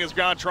 Madman's holding his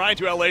ground, trying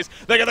to outlace.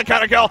 They get the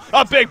counter kill.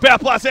 A big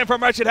bat blast in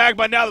from Wretched Hag,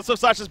 but now the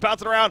Swift Slash is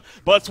bouncing around.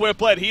 But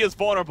Swiftblade, he is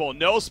vulnerable.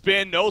 No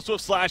spin, no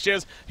Swift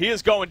Slashes. He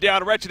is going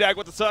down. Wretched Hag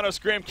with the Son of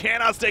Scream.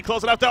 Cannot stay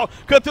close enough, though.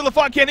 Cthulhu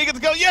Fawn, can he get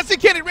the kill? Yes, he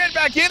can. He ran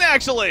back in,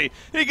 actually.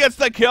 He gets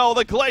the kill.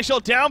 The Glacial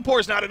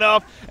Downpour's not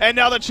enough. And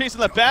now the chase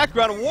in the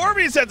background.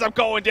 Warby ends up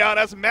going down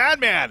as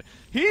Madman.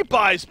 He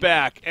buys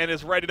back and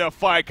is ready to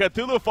fight.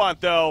 Cthulhu Font,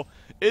 though,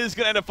 is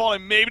going to end up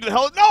falling maybe to the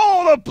hell.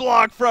 No, the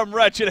block from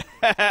Wretched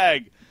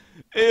Hag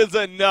is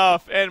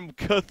enough, and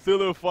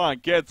Cthulhu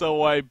Font gets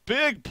away.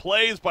 Big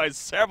plays by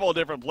several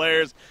different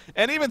players,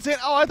 and even saying,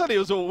 oh, I thought he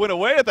was went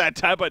away at that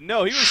time, but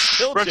no, he was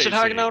still Wretched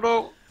Hag now,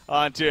 though.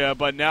 Onto,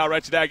 but now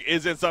Wretched Hag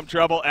is in some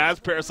trouble as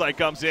Parasite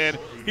comes in.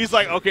 He's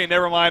like, okay,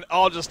 never mind,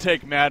 I'll just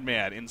take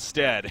Madman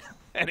instead.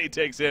 And he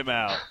takes him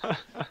out.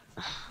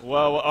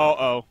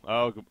 Well,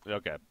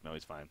 okay. No,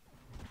 he's fine.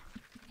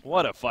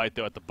 What a fight,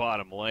 though, at the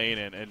bottom lane,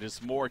 and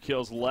just more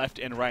kills left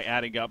and right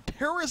adding up.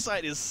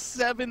 Parasite is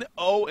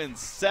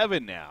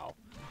 7-0-7 now.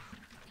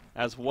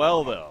 As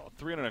well, though.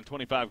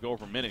 325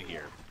 gold per minute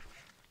here.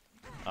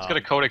 He's got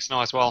a Codex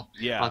now as well.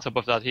 Yeah. On top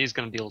of that, he's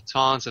going to deal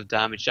tons of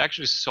damage. He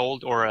actually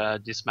sold or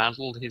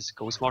dismantled his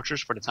Ghost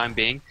Marchers for the time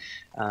being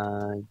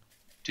to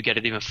get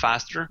it even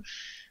faster.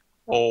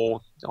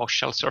 Oh,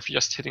 Shell Surf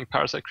just hitting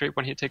Parasite Creep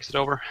when he takes it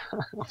over.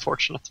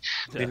 Unfortunate.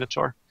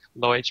 Minotaur,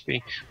 low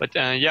HP. But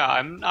yeah,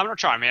 I'm not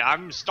sure. I mean,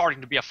 I'm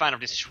starting to be a fan of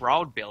this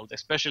Shroud build,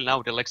 especially now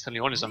with the Lex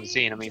Talionis on the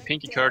scene. I mean,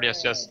 Pinky Curdy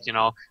has just, you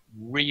know,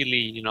 really,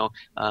 you know,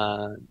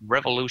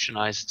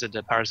 revolutionized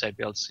the Parasite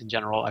builds in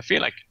general. I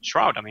feel like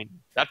Shroud, I mean,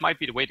 that might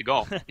be the way to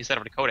go instead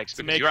of the Codex,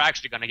 because you're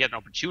actually going to get an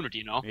opportunity,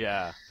 you know?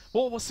 Yeah.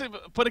 Well, we'll see.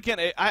 But again,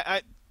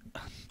 I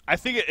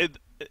think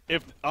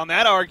if on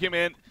that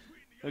argument,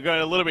 I'm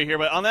going a little bit here,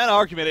 but on that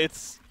argument,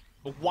 it's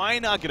why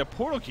not get a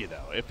portal key,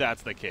 though, if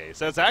that's the case?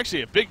 That's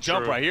actually a big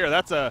jump right here.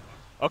 That's a,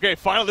 okay,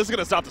 finally, this is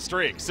going to stop the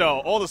streak. So,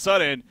 all of a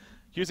sudden,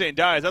 Hussein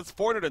dies. That's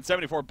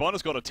 474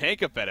 bonus gold to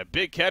Tank Fed. A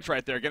big catch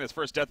right there, getting his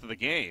first death of the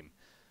game.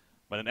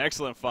 But an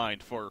excellent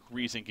find for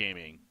Recent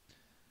Gaming.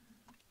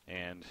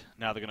 And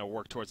now they're going to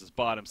work towards this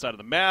bottom side of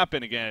the map,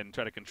 and again,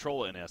 try to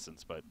control it in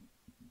essence, but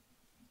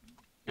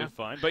good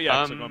find. But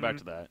yeah, so going back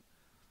to that.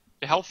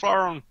 the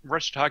Hellflower on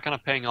Wretched Hag kind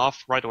of paying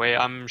off right away.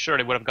 I'm sure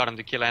they would have gotten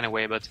the kill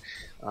anyway, but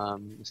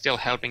still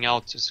helping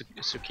out to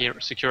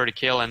secure the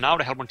kill. And now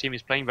the Hellborn team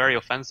is playing very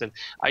offensive.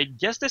 I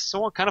guess they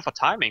saw kind of a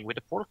timing with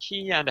the Portal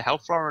Key and the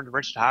Hellflower and the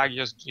Wretched Hag,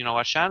 just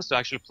a chance to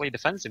actually play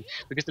defensive.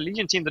 Because the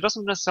Legion team, that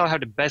doesn't necessarily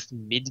have the best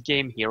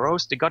mid-game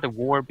heroes. They got the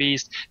War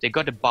Beast, they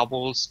got the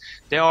Bubbles.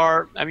 They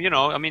are,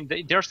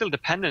 they're still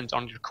dependent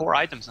on your core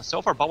items. And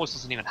so far, Bubbles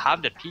doesn't even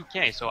have that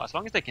PK. So as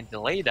long as they can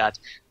delay that,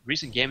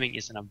 Recent Gaming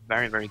is in a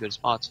very, very good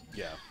spot.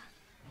 Yeah.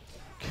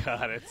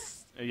 God,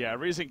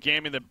 Recent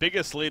Gaming, the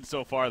biggest lead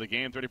so far of the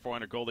game,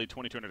 3,400 gold lead,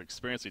 2,200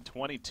 experience lead,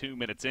 22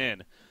 minutes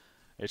in.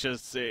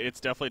 It's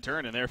definitely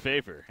turned in their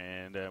favor,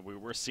 and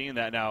we're seeing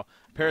that now.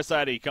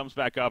 Parasite, he comes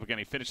back up again.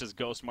 He finishes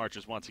Ghost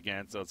Marches once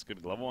again, so it's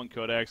good. Level 1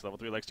 Codex, level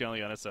 3 Lexi on the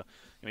unit, so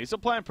he's still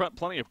playing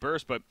plenty of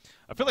burst, but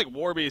I feel like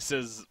Warbeast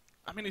is...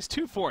 he's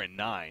 2, 4, and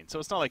 9, so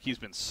it's not like he's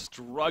been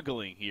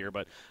struggling here,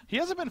 but he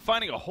hasn't been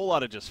finding a whole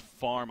lot of just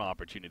farm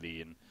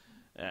opportunity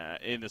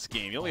in this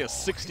game. He only has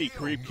 60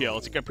 creep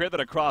kills. You compare that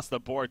across the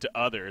board to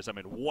others.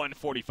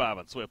 145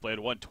 on Swiftblade,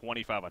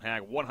 125 on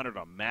Hag, 100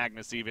 on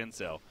Magnus even,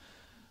 so...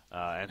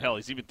 and hell,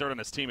 he's even third on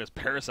his team as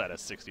Parasite at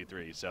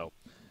 63, so...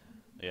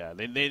 Yeah,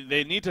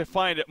 they need to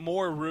find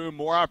more room,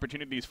 more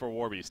opportunities for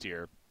Warbeast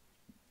here.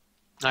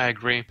 I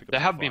agree. They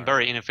have been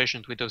very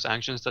inefficient with those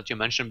actions that you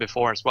mentioned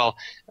before as well.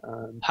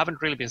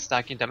 Haven't really been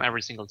stacking them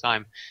every single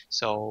time.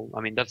 So,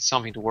 that's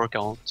something to work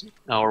on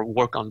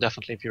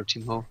definitely if you're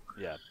Team Ho.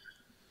 Yeah.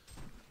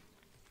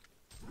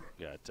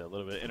 Got a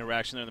little bit of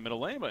interaction there in the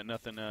middle lane, but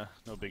nothing,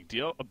 no big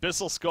deal.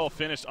 Abyssal Skull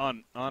finished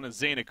on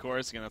Zane, of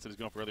course. Again, that's what he's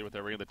going for earlier with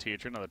that Ring of the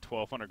Teacher. Another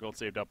 1,200 gold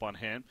saved up on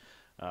him.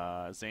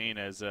 Zane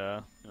has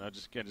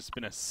just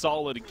been a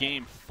solid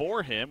game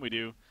for him. We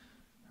do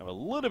have a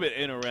little bit of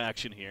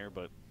interaction here,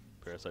 but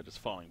Parasite just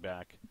falling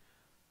back.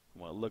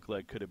 What looked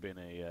like could have been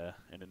an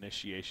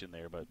initiation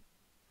there, but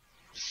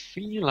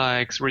feel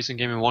like Recent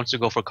Gaming wants to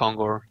go for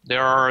Kongor. They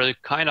are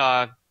kind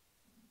of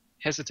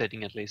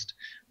hesitating at least.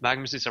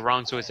 Magnus is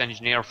around, so it's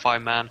Engineer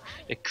 5-man.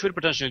 They could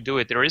potentially do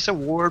it. There is a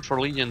word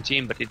for Legion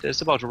team, but it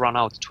is about to run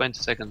out. 20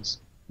 seconds.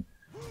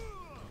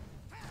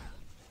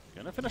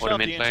 Gonna finish out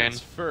the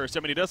Ancients first.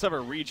 He does have a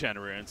regen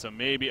rune, so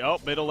maybe... Oh,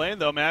 middle lane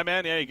though,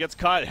 Madman. Yeah, he gets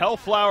caught.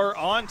 Hellflower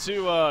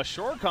onto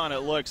Shorecon, it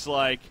looks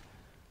like.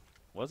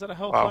 Was it a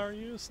Hellflower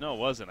use? No, it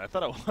wasn't. I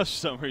thought it was for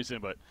some reason,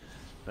 but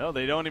no,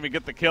 they don't even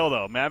get the kill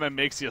though. Madman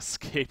makes the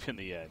escape in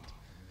the end,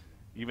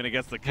 even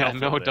against the kill. Yeah,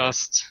 no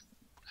dust.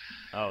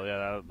 Oh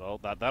yeah,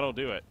 that'll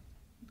do it.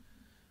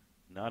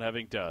 Not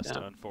having dust,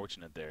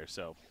 unfortunate there.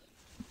 So.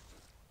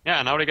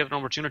 Yeah, now they get an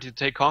opportunity to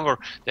take Kongor.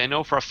 They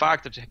know for a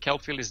fact that the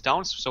Kelp field is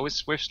down, so is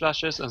Swift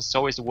Slashes, and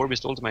so is the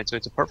Warbeast ultimate. So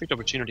it's a perfect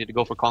opportunity to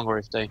go for Kongor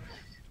if they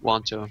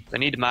want to. They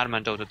need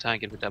Madman though to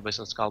tank it with the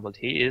Abyssal Skull, but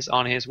he is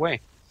on his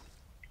way.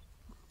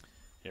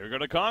 Here we go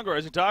to Kongor,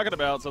 as you're talking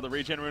about. So the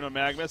regen rune on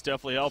Magnus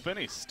definitely helping.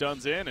 He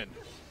stuns in, and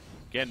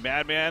again,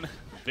 Madman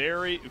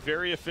very,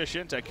 very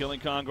efficient at killing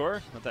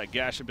Kongor with that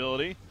gash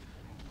ability.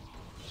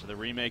 So the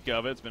remake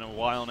of it's been a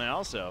while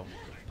now, so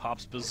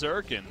pops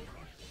Berserk and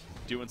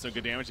doing some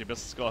good damage. The Abyssal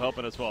Skull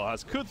helping as well.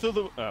 Has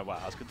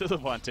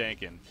Cthulhu on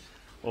tank, and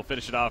we'll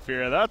finish it off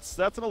here. That's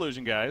an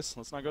illusion, guys.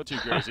 Let's not go too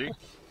crazy.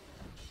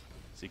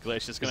 See,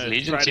 Glacius gonna is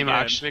Legion team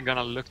actually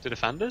gonna look to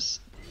defend this?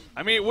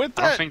 With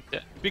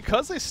that,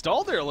 because they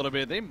stalled there a little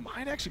bit, they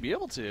might actually be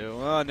able to.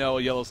 Oh, no,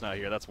 Yellow's not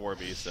here. That's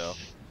Warbeast, so.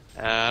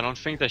 I don't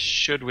think they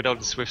should without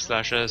the Swift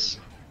Slashes.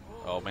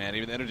 Oh, man,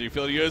 even the energy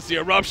field used. The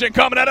Eruption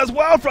coming out as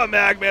well from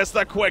Magnus.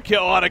 The quick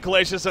kill on a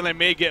Glacius, and they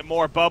may get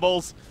more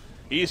bubbles.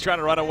 He's trying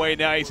to run away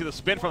now. You see the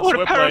spin from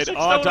Swiftblade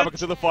on top of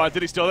Cthulhu Fawn.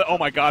 Did he steal it? Oh,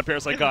 my God,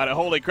 Parasite got it.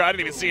 Holy crap, I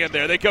didn't even see him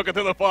there. They kill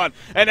Cthulhu Fawn,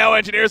 and now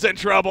Engineer's in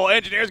trouble.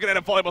 Engineer's going to end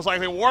up falling most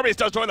likely. Warbeast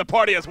does join the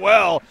party as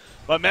well.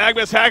 But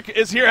Magnus Hack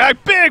is here.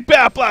 Hack, big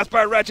bat blast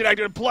by Wretched Hack,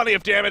 doing plenty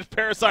of damage.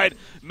 Parasite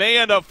may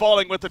end up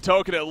falling with the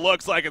token. It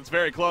looks like it's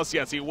very close.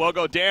 Yes, he will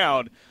go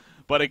down.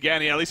 But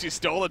again, at least he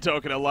stole the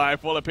token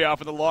alive. Will it pay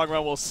off in the long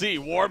run? We'll see.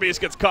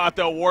 Warbeast gets caught,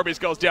 though. Warbeast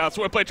goes down.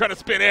 Swiftblade trying to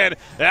spin in.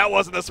 That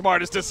wasn't the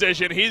smartest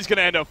decision. He's going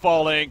to end up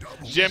falling.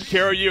 Jim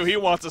Carreyrou, he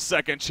wants a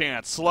second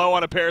chance. Slow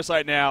on a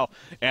Parasite now,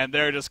 and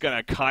they're just going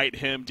to kite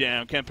him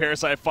down. Can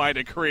Parasite find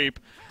a creep?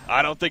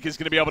 I don't think he's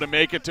going to be able to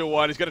make it to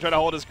one. He's going to try to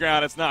hold his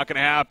ground. It's not going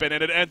to happen,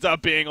 and it ends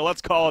up being,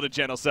 let's call it a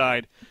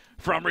genocide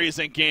from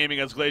Recent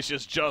Gaming as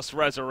Glacius just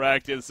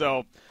resurrected.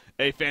 So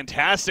a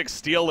fantastic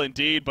steal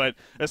indeed, but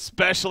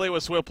especially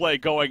with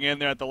Swiftblade going in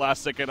there at the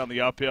last second on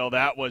the uphill,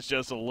 that was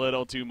just a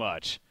little too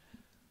much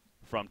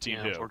from Team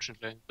Who.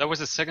 Unfortunately. That was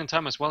the second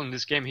time as well in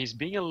this game. He's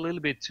being a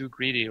little bit too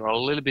greedy or a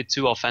little bit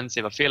too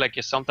offensive. I feel like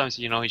sometimes,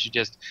 he should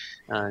just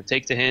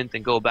take the hint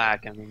and go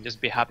back.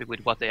 Just be happy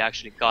with what they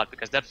actually got,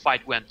 because that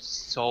fight went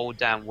so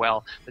damn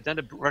well. But then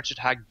the Wretched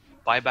Hag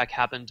buyback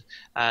happened,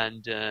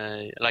 and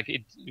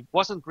it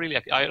wasn't really.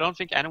 I don't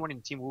think anyone in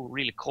the team will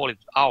really call it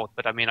out.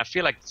 But I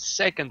feel like the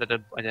second that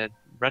the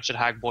Wretched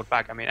Hag bought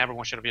back,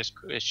 everyone should have just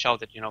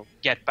shouted,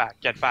 get back,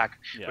 get back.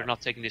 Yeah. We're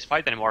not taking this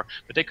fight anymore.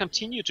 But they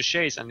continue to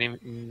chase, and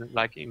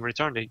in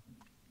return,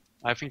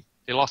 I think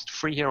they lost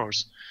 3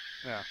 heroes.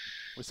 Yeah.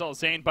 We saw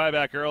Zane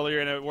buyback earlier,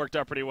 and it worked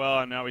out pretty well,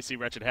 and now we see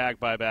Wretched Hag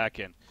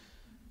buyback, and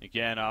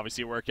again,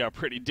 obviously it worked out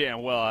pretty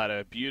damn well. Had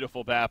a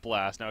beautiful Bat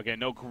Blast. Now, again,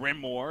 no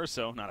Grimoire,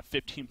 so not a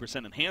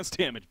 15% enhanced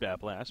damage Bat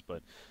Blast,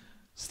 but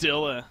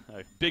still a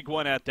big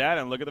one at that.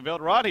 And look at the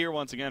Veiled Rod here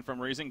once again from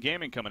Reason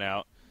Gaming coming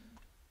out.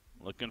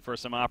 Looking for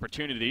some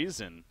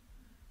opportunities and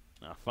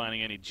not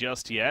finding any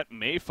just yet.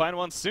 May find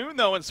one soon,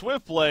 though, in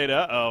Swiftblade.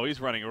 Uh-oh, he's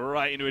running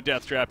right into a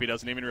death trap. He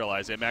doesn't even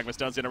realize it. Magma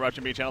stuns the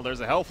Interruption Beat channel.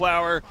 There's a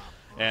Hellflower,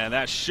 and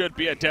that should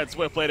be a dead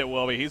Swiftblade. It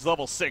will be. He's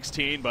level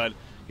 16, but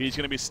he's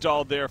going to be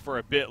stalled there for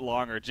a bit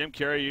longer. Jim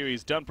Carreyrou,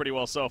 he's done pretty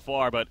well so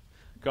far, but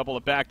a couple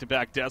of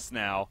back-to-back deaths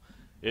now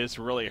is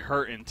really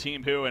hurting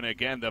Team Who, and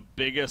again, the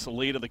biggest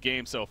lead of the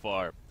game so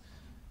far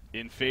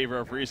in favor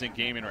of Reason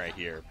Gaming right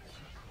here.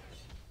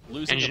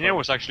 Losing Engineer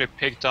was actually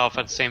picked off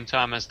at the same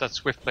time as that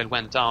Swiftblade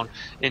went down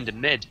in the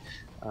mid.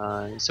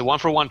 So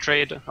 1-for-1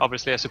 trade.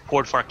 Obviously, a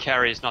support for a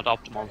carry is not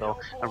optimal, though.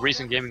 And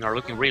Reason Gaming are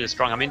looking really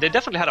strong. I mean, they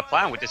definitely had a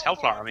plan with this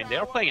Hellflower. I mean, they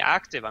are playing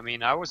active. I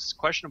mean, I was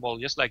questionable,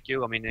 just like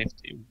you. I mean, if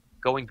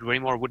going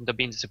Grimoire wouldn't have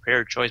been the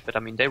superior choice, but I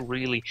mean, they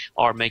really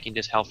are making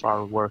this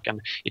Hellflower work, and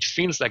it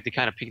feels like they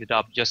kind of picked it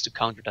up just to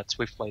counter that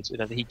Swiftblade so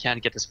that he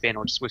can't get the spin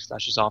or the Swift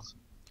Slashes off.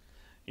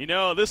 You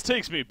know, this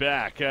takes me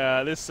back.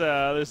 This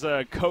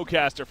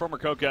co-caster, former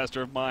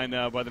co-caster of mine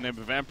by the name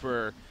of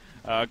Emperor,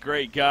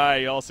 great guy.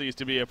 He also used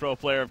to be a pro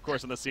player, of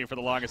course, on the scene for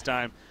the longest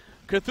time.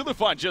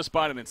 Cthulhu just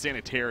bought an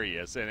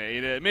Insanitarius, and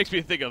it makes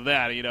me think of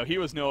that. You know, he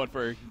was known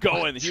for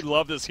going. He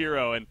loved this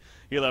hero, and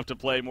he loved to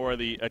play more of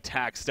the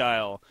attack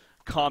style,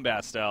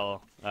 combat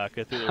style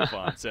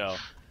Cthulhu. So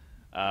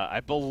I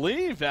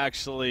believe,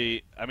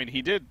 actually, I mean,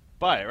 he did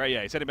buy it, right?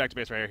 Yeah, he sent it back to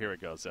base right here. Here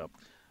it goes. So,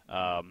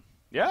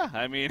 yeah,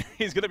 I mean,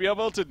 he's going to be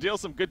able to deal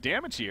some good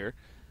damage here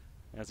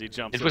as he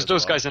jumps. It was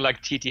those guys in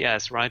like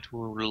TTS, right,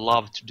 who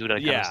love to do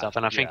that kind of stuff,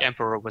 and I think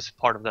Emperor was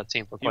part of that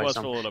team for quite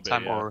some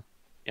time, or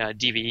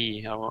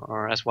DVE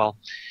or as well.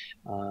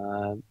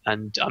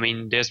 And I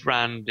mean, there's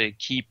ran the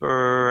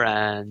Keeper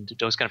and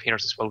those kind of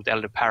heroes as well with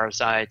Elder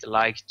Parasite. They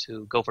like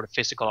to go for the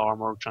physical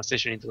armor,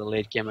 transition into the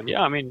late game. And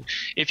yeah, I mean,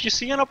 if you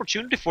see an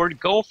opportunity for it,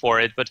 go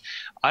for it. But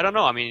I don't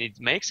know. I mean, it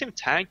makes him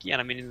tanky,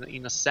 and I mean,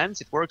 in a sense,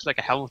 it works like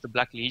a Helm of the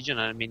Black Legion.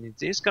 And I mean,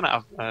 it is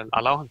gonna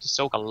allow him to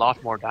soak a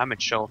lot more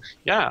damage. So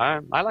yeah,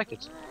 I like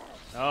it.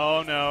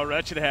 Oh no,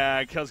 Wretched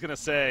Hag. I was gonna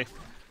say,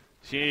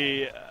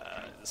 she.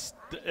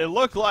 It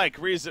looked like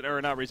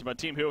but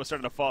Team Who was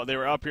starting to fall. They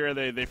were up here.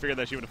 They figured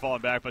that she would have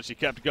fallen back, but she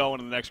kept going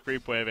in the next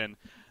creep wave, and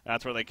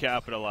that's where they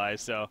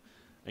capitalized. So,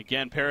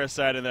 again,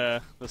 Parasite in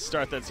the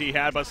start that he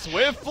had, but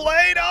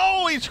Swiftblade,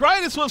 oh, he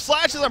tried his Swift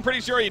Slashes. I'm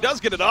pretty sure he does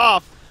get it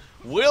off.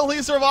 Will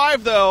he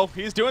survive, though?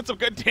 He's doing some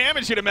good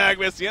damage here to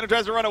Magnus. The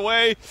tries to run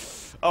away.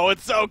 Oh,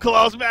 it's so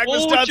close.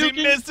 Magnus does. He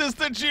misses.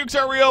 The jukes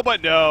are real,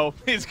 but no.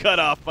 He's cut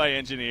off by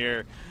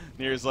Engineer.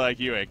 Near's like,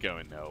 you ain't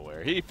going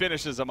nowhere. He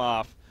finishes him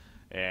off.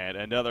 And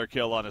another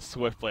kill on a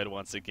Swiftblade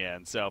once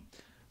again. So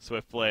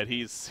Swiftblade,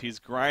 he's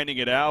grinding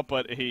it out,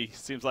 but he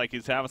seems like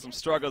he's having some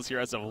struggles here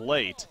as of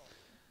late.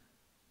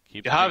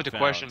 You have to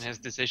question his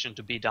decision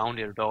to be down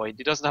there, though. He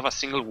doesn't have a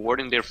single ward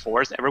in their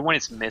force. Everyone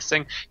is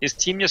missing. His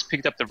team just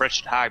picked up the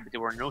Wretched Hag, but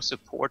there were no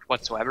support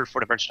whatsoever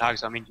for the Wretched Hag.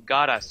 So, I mean, you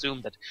gotta assume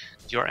that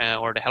your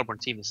or the Hellborn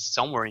team is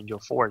somewhere in your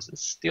force.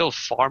 It's still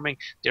farming.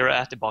 They're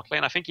at the bot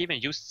lane. I think he even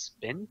used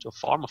Spin to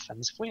farm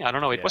offensively. I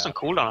don't know. It wasn't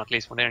cooldown, at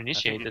least, when they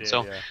initiated.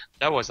 So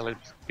that was a little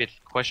bit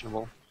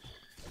questionable.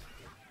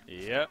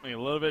 Yep, I mean,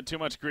 a little bit too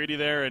much greedy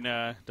there,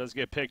 and does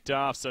get picked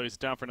off, so he's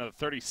down for another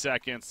 30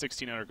 seconds,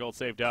 1,600 gold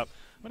saved up.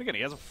 But again,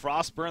 he has a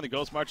Frostburn, the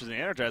Ghost Marches, and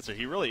the Energizer.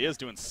 He really is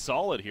doing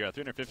solid here at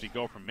 350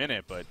 gold per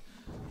minute, but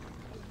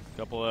a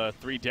couple of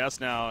 3 deaths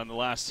now in the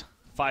last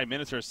 5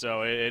 minutes or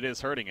so. It is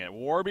hurting it.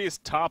 Warbeast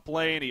top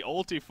lane, he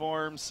ulti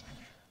forms.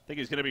 I think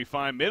he's going to be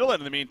fine. Middle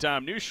in the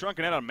meantime, new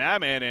Shrunken Head on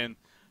Madman, and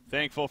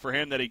thankful for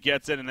him that he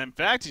gets it. And in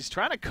fact, he's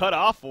trying to cut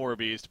off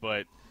Warbeast,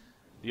 but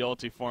the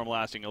ulti form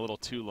lasting a little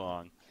too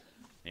long.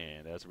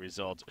 And as a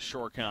result,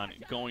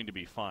 Shorkon going to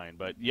be fine.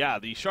 But yeah,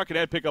 the Shrunken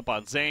Head pickup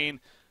on Zane.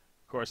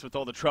 Of course, with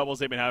all the troubles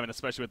they've been having,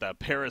 especially with that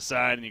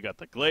Parasite, and you got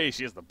the Glaze,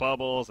 she has the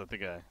bubbles. I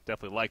think I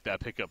definitely like that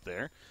pickup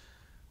there.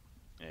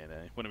 And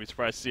I wouldn't be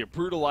surprised to see a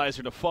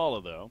Brutalizer to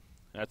follow, though.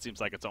 That seems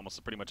like it's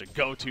almost pretty much a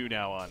go-to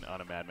now on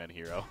a Madman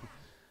hero.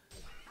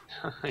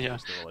 Yeah,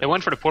 they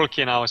went for the pull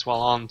key now as well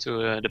on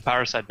to the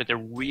Parasite, but they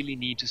really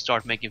need to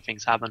start making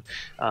things happen.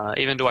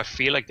 Even though I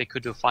feel like they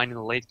could do fine in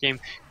the late game,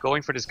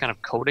 going for this kind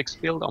of Codex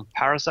build on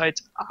Parasite,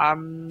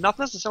 I'm not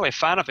necessarily a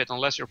fan of it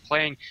unless you're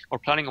playing or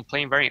planning on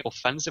playing very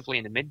offensively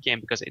in the mid game,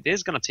 because it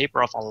is going to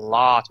taper off a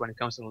lot when it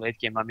comes to the late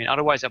game. I mean,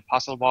 otherwise a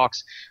puzzle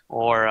box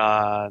or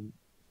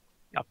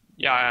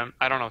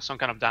I don't know, some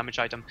kind of damage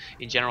item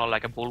in general,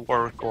 like a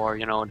Bulwark or,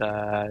 you know,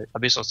 the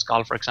Abyssal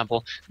Skull, for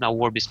example. Now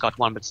Warbeast got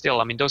one, but still,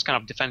 I mean, those kind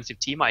of defensive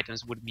team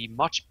items would be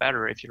much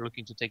better if you're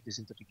looking to take this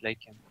into the late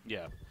game.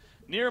 Yeah.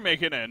 Nier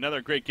making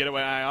another great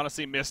getaway. I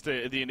honestly missed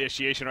the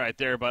initiation right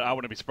there, but I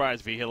wouldn't be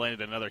surprised if he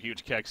landed another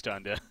huge Keck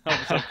stun to help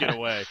himself get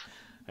away.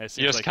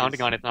 You're just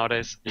counting on it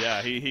nowadays.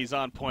 Yeah, he's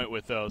on point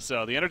with those.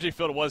 So the energy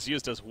field was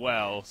used as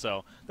well.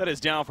 So that is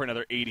down for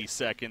another 80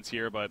 seconds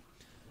here, but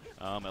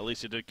at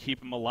least it did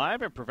keep him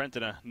alive and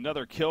prevented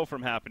another kill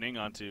from happening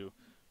onto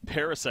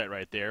Parasite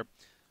right there.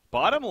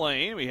 Bottom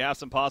lane, we have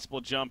some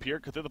possible jump here.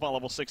 Cthulhu on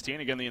level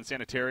 16, again the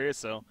Insanitarius,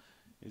 so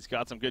he's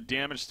got some good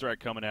damage threat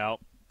coming out.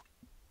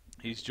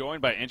 He's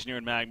joined by Engineer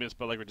and Magnus,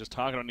 but like we're just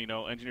talking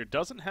about, Engineer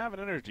doesn't have an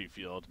energy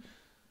field.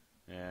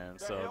 And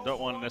so don't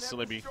want to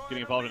necessarily be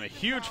getting involved in a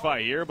huge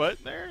fight here,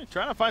 but they're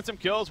trying to find some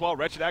kills while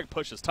Wretched Ag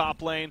pushes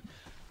top lane.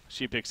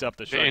 She picks up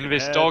the shot. The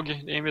Invis dog, the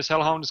Invis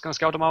Hellhound is going to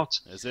scout them out.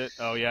 Is it?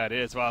 Oh, yeah, it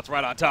is. Well, it's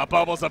right on top.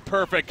 Bubbles, a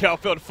perfect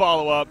Kelfield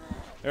follow-up.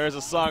 There's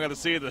a Song of the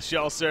Sea, the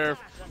Shell Surf.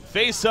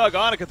 Face hug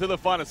on a Cthulhu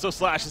Fun, and so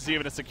slashes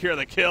even to secure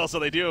the kill, so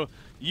they do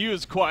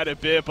use quite a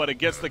bit, but it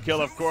gets the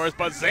kill, of course.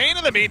 But Zane,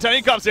 in the meantime,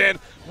 he comes in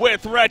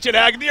with Wretched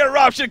Hag. The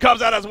Eruption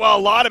comes out as well.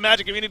 A lot of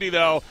magic immunity,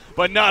 though,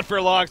 but not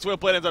for long.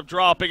 Swiftblade ends up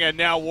dropping, and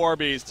now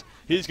Warbeast.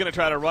 He's going to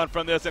try to run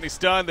from this, and he's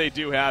stunned. They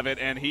do have it,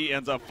 and he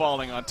ends up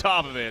falling on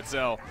top of it.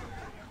 So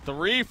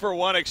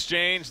 3-for-1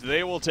 exchange.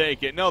 They will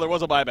take it. No, there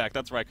was a buyback.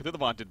 That's right. Cthulhu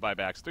Font did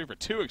buybacks.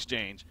 3-for-2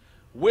 exchange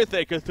with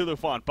a Cthulhu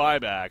Font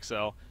buyback.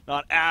 So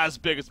not as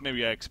big as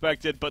maybe I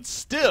expected, but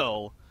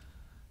still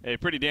a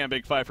pretty damn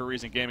big fight for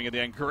Reason Gaming at the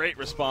end. Great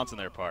response on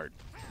their part.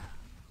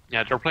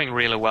 Yeah, they're playing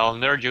really well,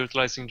 and they're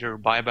utilizing their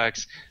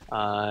buybacks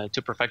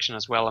to perfection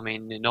as well. I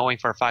mean, knowing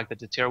for a fact that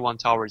the Tier 1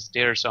 tower is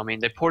there, so I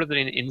mean, they ported it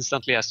in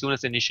instantly as soon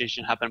as the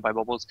initiation happened by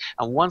Bubbles.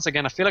 And once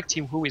again, I feel like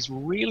Team Who is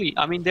really,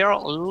 I mean, they're a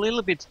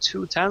little bit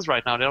too tense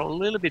right now. They're a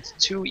little bit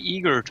too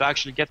eager to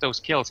actually get those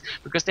kills,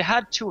 because they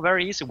had two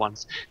very easy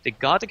ones. They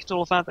got the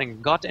Cthulhu Phantom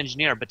and got the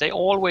Engineer, but they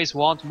always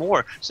want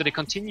more, so they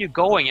continue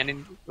going, and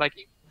in,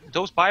 like,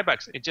 those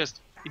buybacks,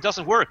 it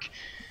doesn't work.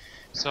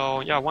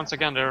 So, yeah, once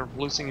again, they're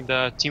losing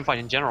the team fight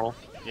in general.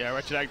 Yeah,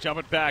 Wretched Ag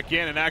jumping back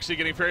in and actually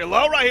getting very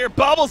low right here.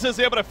 Bubbles is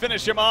able to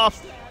finish him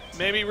off.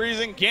 Maybe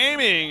Reason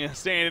Gaming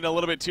staying in a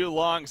little bit too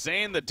long.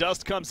 Zane, the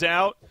dust comes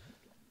out.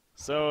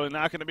 So,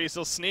 not going to be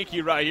so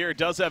sneaky right here.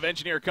 Does have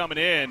Engineer coming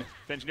in.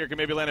 If Engineer can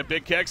maybe land a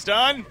big keg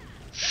stun. No,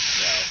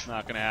 it's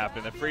not going to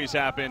happen. The freeze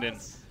happened, and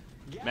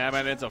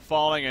Madman ends up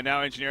falling, and now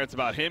Engineer, it's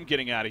about him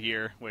getting out of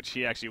here, which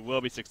he actually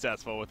will be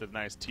successful with a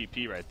nice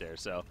TP right there.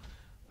 So,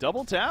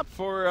 double tap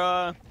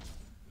for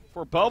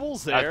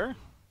Bubbles there.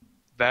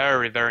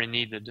 Very, very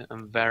needed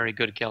and very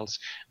good kills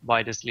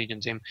by this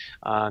Legion team.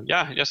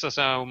 Yeah, just as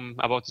I'm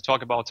about to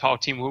talk about how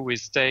Team Who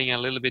is staying a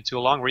little bit too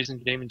long, Reason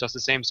Gaming does the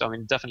same, so I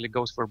mean, it definitely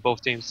goes for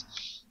both teams.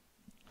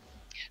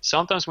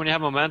 Sometimes when you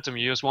have momentum,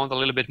 you just want a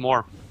little bit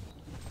more.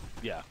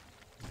 Yeah.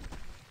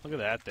 Look at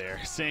that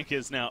there. Sync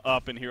is now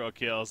up in hero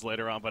kills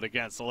later on, but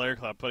again, Solare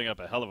Cloud putting up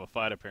a hell of a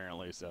fight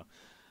apparently, so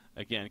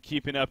again,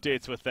 keeping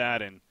updates with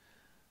that, and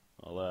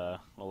I'll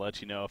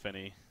let you know if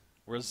any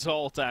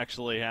result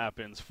actually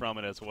happens from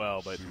it as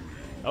well. But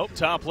oh,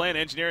 top lane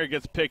Engineer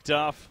gets picked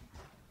off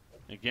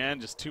again,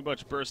 just too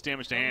much burst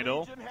damage to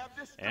handle,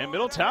 and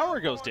middle tower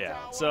goes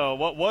down. So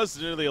what was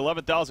nearly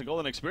 11,000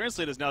 golden experience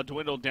lead has now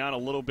dwindled down a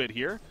little bit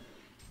here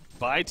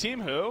by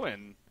Team Who.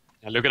 And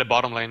look at the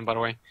bottom lane, by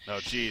the way. Oh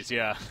geez,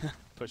 yeah.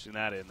 Pushing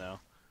that in though,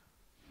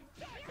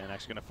 and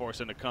actually going to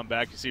force him to come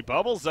back. You see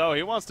Bubbles though,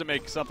 he wants to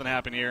make something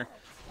happen here.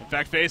 In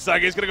fact, Face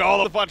Hug, he's going to go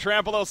all the fun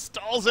trample though,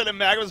 stalls it, and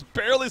Magnus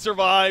barely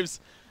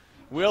survives.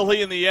 Will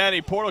he in the end?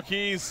 He portal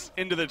keys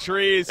into the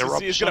trees. You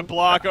see he's going to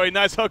block. Oh,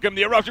 nice hook him.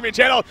 The Eruption being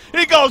channeled.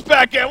 He goes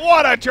back in.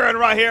 What a turn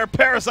right here.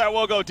 Parasite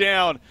will go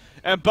down.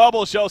 And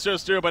Bubble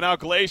shelters through, but now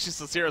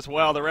Glacius is here as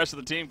well. The rest of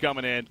the team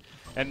coming in.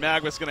 And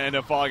Magnus going to end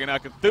up falling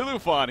out. Cthulhu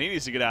Fun, he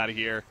needs to get out of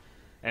here.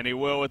 And he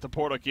will with the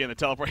portal key and the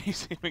teleport. He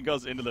even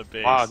goes into the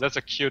base. Wow, that's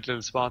a cute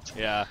little spot.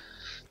 Yeah.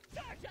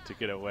 To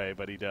get away,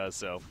 but he does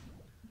so.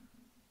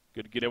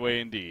 Good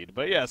getaway indeed.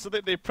 But yeah, so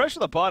they pressure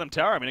the bottom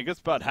tower. I mean, it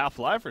gets about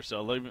half-life or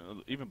so,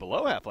 even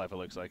below half-life it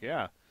looks like,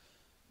 yeah.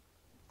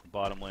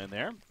 Bottom lane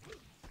there.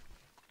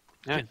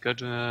 Yeah,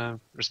 good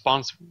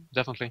response,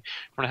 definitely,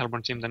 from the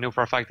Hellborn team. They knew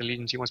for a fact the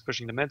Legion team was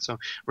pushing the mid, so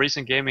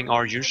Reason Gaming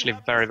are usually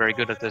very, very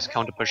good at this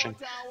counter-pushing.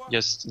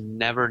 Just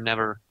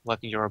never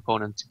letting your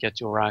opponent get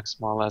your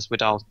racks, more or less,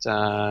 without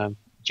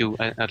you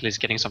at least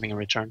getting something in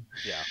return.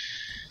 Yeah.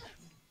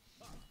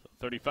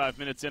 35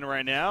 minutes in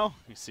right now.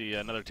 You see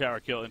another tower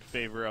kill in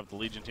favor of the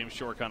Legion team.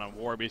 Shortcon on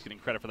Warbeast getting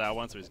credit for that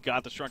one, so he's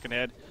got the Shrunken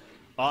Head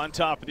on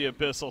top of the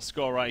Abyssal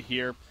Skull right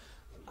here.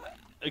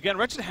 Again,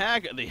 Wretched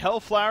Hag, the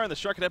Hellflower and the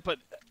Shrunken Head, but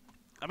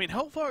I mean,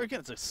 Hellflower, again,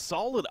 it's a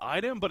solid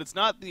item, but it's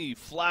not the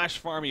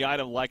flash farmy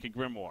item like a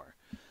Grimoire.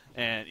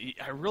 And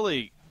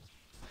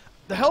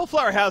the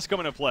Hellflower has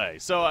come into play,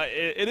 so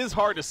it is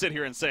hard to sit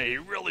here and say he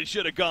really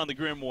should have gone the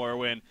Grimoire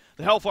when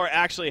the Hellflower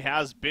actually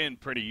has been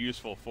pretty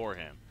useful for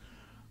him.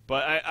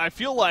 But I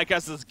feel like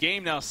as this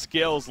game now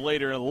scales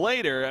later and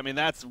later, I mean,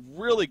 that's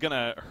really going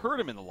to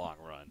hurt him in the long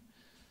run.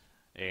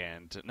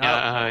 And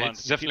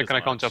it's definitely going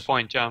to come to a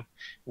point,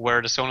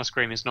 where the Sona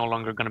Scream is no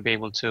longer going to be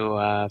able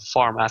to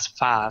farm as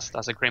fast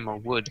as a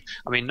Grimoire would.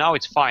 I mean, now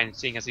it's fine,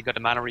 seeing as he got the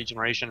mana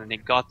regeneration and he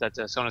got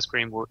that Sona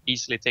Scream will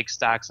easily take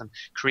stacks and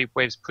creep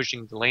waves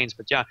pushing the lanes.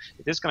 But yeah,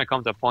 it is going to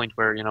come to a point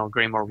where, you know,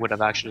 Grimoire would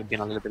have actually been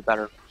a little bit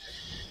better.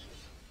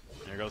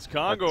 There goes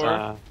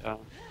Kongor.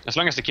 As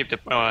long as they keep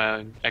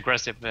the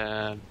aggressive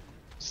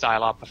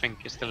style up, I think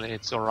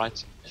it's all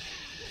right.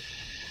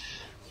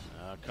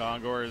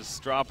 Kongor is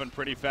dropping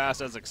pretty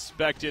fast as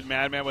expected.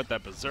 Madman with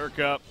that berserk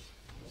up.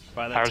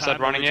 By the Parasite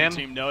time running the in.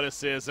 team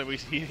notices that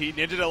he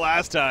ninja'd it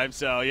last time,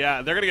 so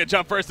yeah, they're gonna get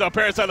jump first though.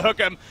 Parasite hook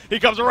him. He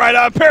comes right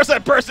up.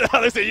 Parasite bursts it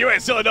out. They say you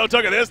ain't still no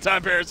token this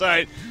time,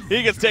 Parasite.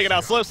 He gets taken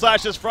out. Slip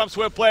slashes from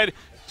Swiftblade.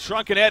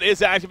 Shrunken Head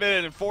is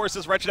activated and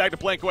forces Wretched Act to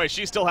blink away.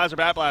 She still has her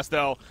Bat Blast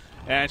though.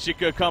 And she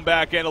could come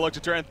back in to look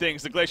to turn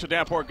things. The Glacial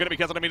Downpour going to be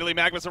canceled immediately.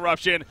 Magma's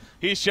Eruption.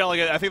 He's chilling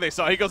it. I think they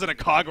saw. He goes into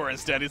Kongor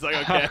instead. He's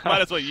like, okay,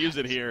 might as well use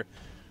it here.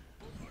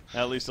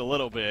 At least a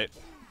little bit.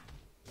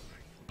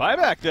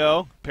 Buyback,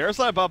 though.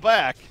 Parasite bought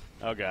back.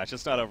 Oh, gosh,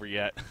 it's not over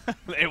yet.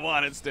 They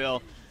want it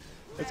still.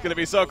 It's going to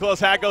be so close.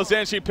 Hack goes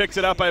in. She picks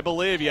it up, I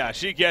believe. Yeah,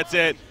 she gets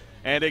it.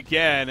 And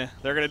again,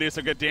 they're going to do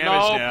some good damage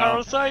now.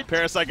 Parasite.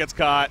 Parasite gets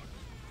caught.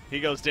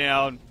 He goes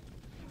down.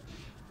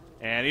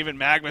 And even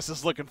Magnus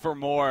is looking for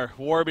more.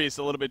 Warby's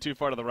a little bit too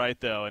far to the right,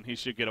 though, and he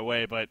should get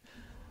away. But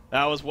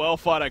that was well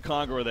fought at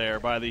Kongor there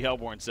by the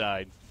Hellborn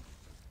side.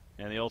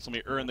 And they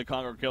ultimately earned the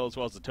Kongor kill as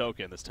well as the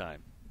token this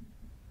time.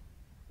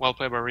 Well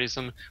played by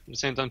Reason. At the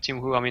same time, Team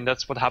Who, I mean,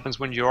 that's what happens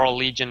when you're all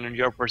Legion and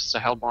you're versus a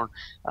Hellborn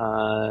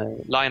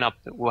lineup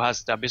who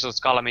has the Abyssal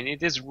Skull. I mean,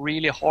 it is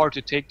really hard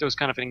to take those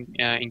kind of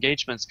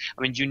engagements.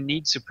 I mean, you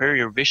need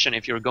superior vision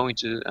if you're going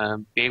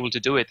to be able to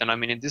do it. And I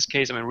mean, in this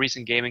case, I mean,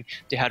 Reason Gaming,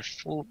 they had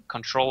full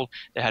control.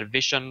 They had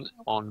vision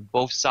on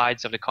both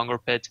sides of the Kongor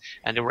pit,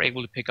 and they were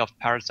able to pick off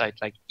Parasite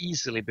like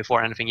easily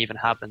before anything even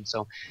happened.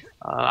 So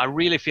I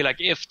really feel like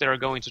if they're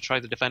going to try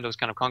to defend those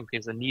kind of Kongor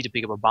kills, they need to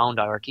pick up a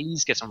Boundar or at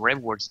least get some rev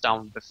wards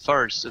down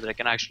first, so that they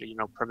can actually, you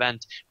know,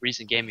 prevent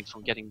Reason Gaming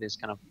from getting this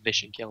kind of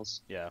vision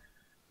kills. Yeah,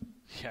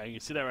 you can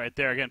see that right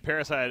there. Again,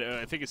 Parasite,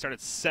 I think he started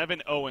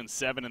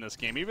 7-0-7 in this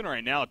game. Even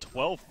right now,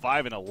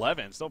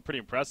 12-5-11. Still pretty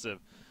impressive.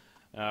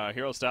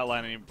 Hero stat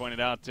line, and he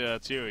pointed out,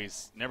 too,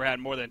 he's never had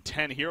more than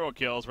 10 hero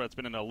kills where it's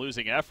been in a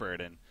losing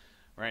effort. And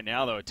right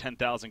now, though,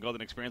 10,000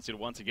 golden experience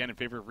once again in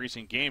favor of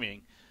Reason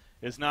Gaming.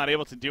 Is not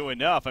able to do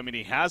enough. I mean,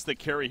 he has the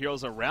carry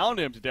heroes around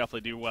him to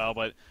definitely do well,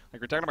 but like we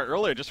were talking about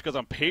earlier, just because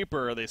on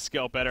paper they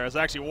scale better, as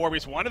actually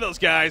Warby's one of those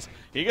guys.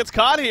 He gets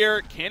caught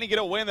here. Can he get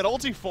away in that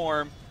ulti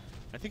form?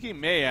 I think he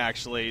may,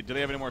 actually. Do they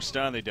have any more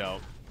stun? They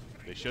don't.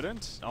 They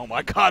shouldn't? Oh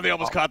my god, they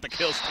almost caught the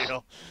kill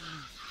steal.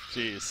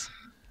 Jeez.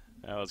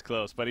 That was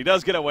close. But he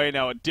does get away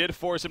now. It did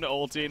force him to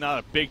ulti, not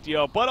a big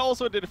deal, but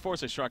also it did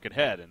force a Shrunken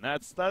Head, and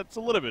that's a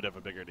little bit of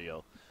a bigger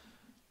deal.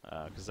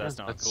 Because that's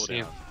not a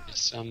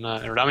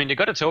cooldown. I mean, they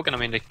got a token. I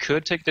mean, they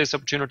could take this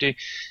opportunity.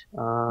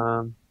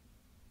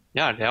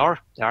 Yeah, they are.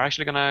 They are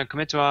actually gonna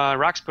commit to a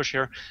Rax push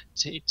here.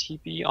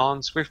 TP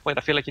on Swiftblade.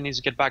 I feel like he needs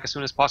to get back as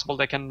soon as possible.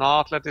 They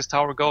cannot let this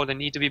tower go. They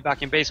need to be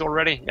back in base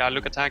already. Yeah,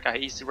 look at Tanka.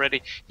 He's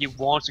ready. He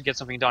wants to get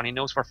something done. He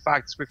knows for a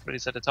fact Swiftblade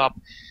is at the top.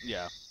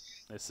 Yeah.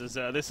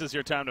 This is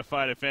your time to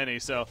fight, if any.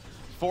 So,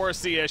 for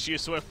CSU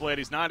Swiftblade,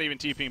 he's not even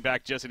TPing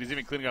back just yet. He's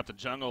even cleaning up the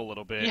jungle a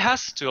little bit. He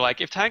has to. Like,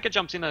 if Tanka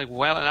jumps in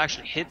well and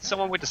actually hits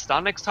someone with the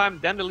stun next time,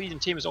 then the Legion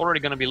team is already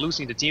going to be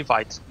losing the team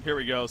fight. Here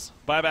he goes.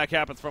 Buyback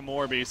happens from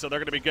Warby, so they're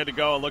going to be good to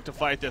go and look to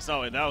fight this.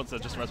 Oh, and that was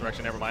just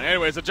Resurrection. Never mind.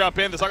 Anyways, a jump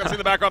in. The Sucker in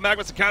the background.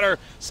 Magnus counter.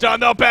 Stun,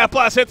 though. Bat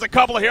Blast hits a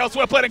couple of heroes.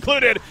 Swiftblade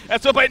included.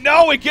 And Swiftblade,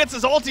 no, he gets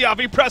his ulti off.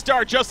 He pressed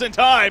R just in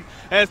time.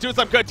 And it's doing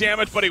some good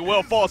damage, but he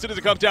will fall as soon as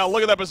it comes down.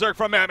 Look at that Berserk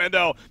from Madman,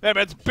 though.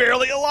 Madman's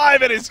barely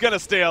alive, and he's going to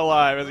stay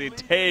alive as he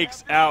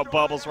takes out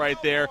Bubbles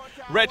right there.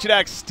 Wretched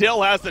Axe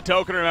still has the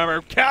token,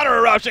 remember. Counter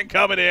Eruption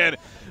coming in.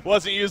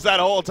 Wasn't used that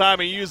whole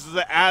time. He uses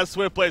it as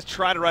Swiftblade's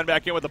trying to run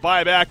back in with the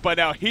buyback, but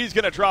now he's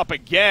going to drop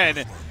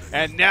again,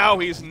 and now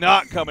he's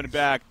not coming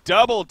back.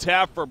 Double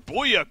tap for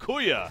Booyah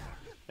Kuya,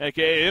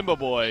 a.k.a. Imba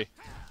Boy,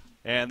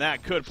 and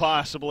that could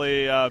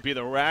possibly be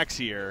the Rax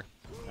here.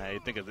 I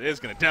think it is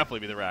going to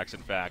definitely be the Rax,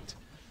 in fact.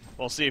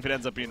 We'll see if it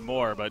ends up being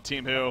more, but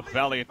Team Who,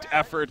 valiant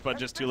effort, but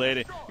just too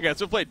late. Again,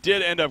 Swiftblade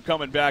did end up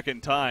coming back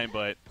in time,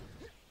 but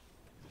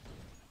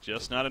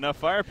just not enough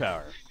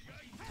firepower.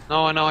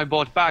 No, I know I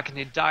bought back and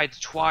he died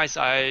twice.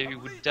 I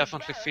would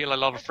definitely feel a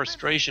lot of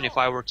frustration if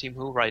I were Team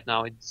Who right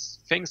now.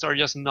 Things are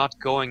just not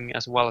going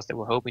as well as they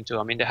were hoping to.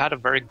 I mean, they had a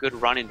very good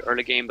run in the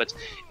early game, but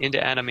in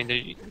the end, I mean,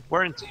 they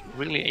weren't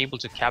really able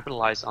to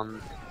capitalize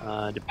on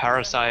the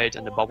Parasite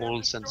and the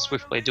Bubbles and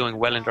Swiftblade doing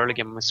well in the early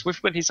game. I mean,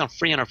 Swiftblade, he's on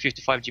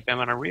 355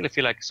 GPM, and I really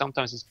feel like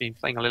sometimes he's been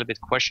playing a little bit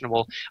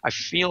questionable. I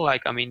feel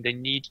like, I mean, they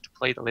need to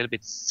play it a little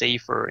bit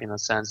safer in a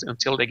sense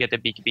until they get the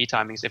BKB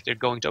timings if they're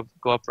going to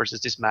go up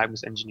versus this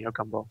Magnus Engineer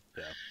combo.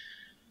 Yeah.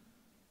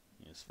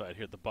 This fight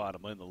here at the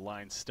bottom lane, the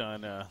line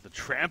stun, the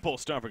trample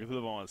stun for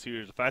Cthulhu was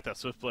huge. The fact that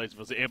Swiftblade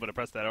was able to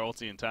press that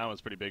ulti in time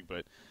was pretty big,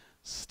 but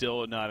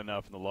still not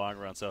enough in the long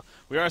run. So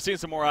we are seeing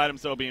some more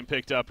items, though, being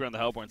picked up here on the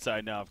Hellborn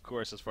side now, of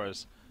course, as far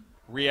as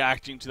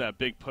reacting to that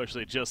big push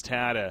they just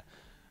had.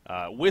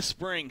 A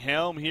Whispering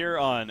Helm here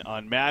on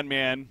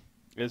Madman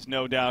is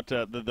no doubt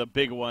the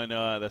big one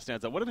that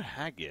stands out. What did the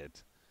Hag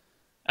get?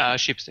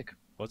 Sheepstick.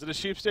 Was it a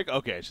sheepstick?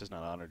 Okay, it's just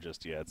not on her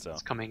just yet. So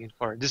it's coming in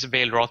for this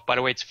Veil Wrath. By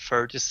the way, it's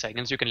 30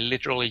 seconds. You can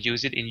literally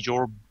use it in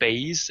your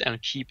base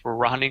and keep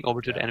running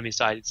over to the enemy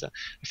side. I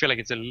feel like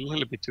it's a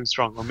little bit too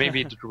strong, or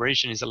maybe the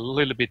duration is a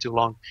little bit too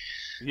long.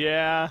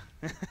 Yeah,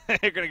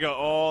 you're gonna go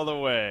all the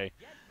way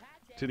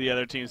to the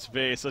other team's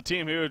base. So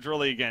Team Huge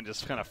really again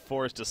just kind of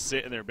forced to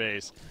sit in their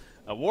base.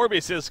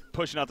 Warbeast is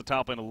pushing out the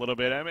top lane a little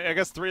bit. I mean, I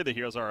guess 3 of the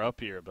heroes are up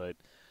here, but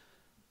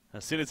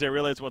as soon as they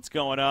realize what's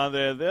going on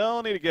there,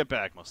 they'll need to get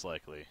back most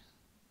likely.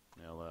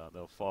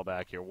 They'll fall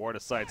back here. Ward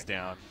of Sight's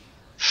down.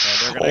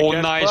 And they're going to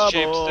get nice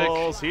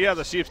bubbles. Sheepstick. He has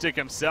a sheepstick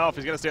himself.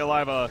 He's going to stay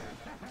alive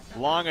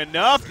long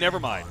enough. Never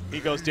mind. He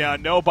goes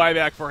down. No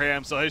buyback for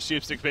him, so his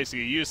sheepstick's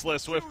basically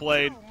useless.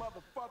 Swiftblade.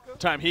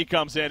 Time he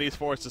comes in, he's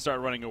forced to start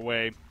running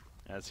away,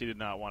 as he did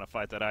not want to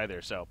fight that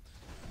either. So,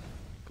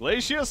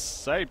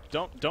 Glacius, I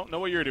don't know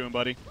what you're doing,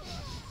 buddy.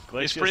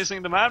 Glacius, he's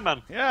freezing the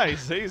Madman. Yeah,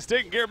 he's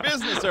taking care of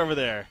business over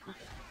there.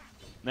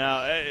 Now,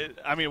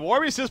 I mean,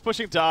 Warbeast is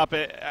pushing top.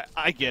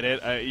 I get it.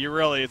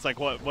 It's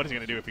like, what is he going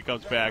to do if he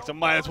comes back? So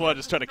might as well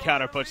just try to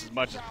counter push as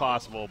much as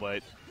possible,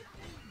 but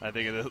I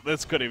think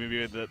this could even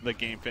be the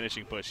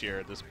game-finishing push here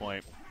at this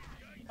point.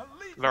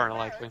 Very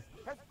likely.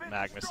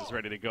 Magnus is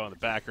ready to go in the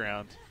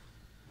background.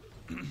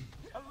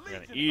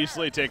 Going to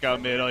easily take out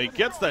middle. He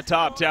gets the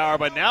top tower,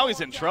 but now he's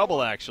in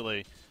trouble,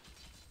 actually.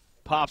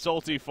 Pops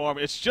ulti form.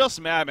 It's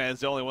just Madman's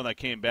the only one that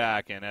came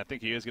back, and I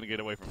think he is going to get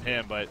away from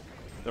him, but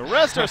the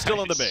rest are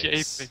still in the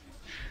base.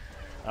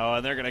 Oh,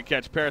 and they're going to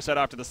catch Parasite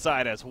off to the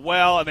side as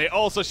well, and they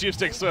also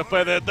sheepstick Swift,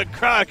 but the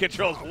crowd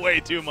controls way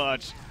too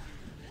much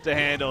to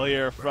handle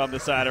here from the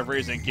side of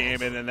Reason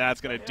Gaming, and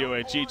that's going to do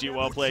it. GG,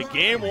 well played.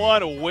 Game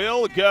 1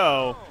 will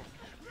go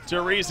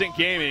to Reason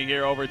Gaming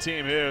here over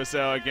Team Who.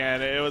 So,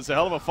 again, it was a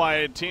hell of a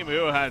fight. Team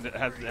Who had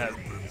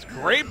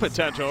great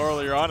potential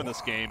earlier on in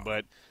this game,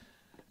 but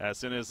as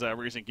soon as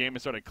Reason Gaming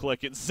started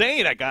clicking,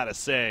 Zane, I got to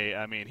say,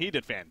 I mean, he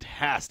did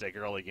fantastic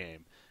early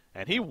game.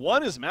 And he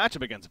won his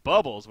matchup against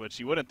Bubbles, which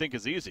you wouldn't think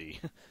is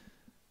easy.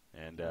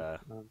 And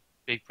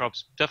big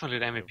props. Definitely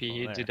the MVP.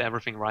 He did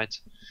everything right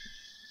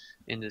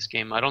in this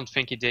game. I don't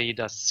think he did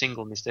a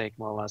single mistake,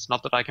 more or less.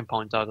 Not that I can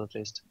point out, at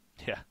least.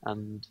 Yeah.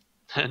 And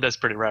that's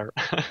pretty rare.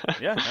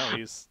 Yeah,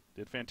 no,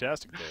 did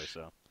fantastic there.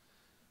 So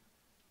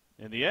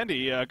in the end,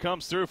 he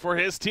comes through for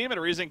his team,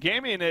 and Reason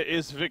Gaming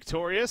is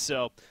victorious.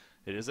 So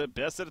it is a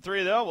best of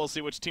 3, though. We'll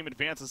see which team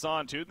advances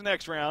on to the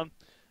next round.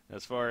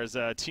 As far as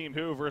Team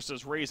Who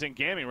versus Reason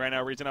Gaming, right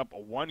now Reason up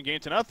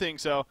 1-0.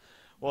 So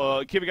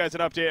we'll give you guys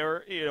an update,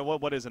 or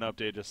what is an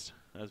update? Just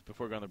as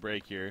before going on the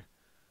break here.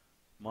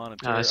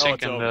 Monitor.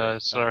 Sync and the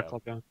Solar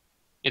Club. Yeah.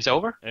 It's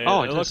over? It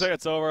looks like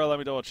it's over. Let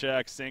me double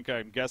check. Sync,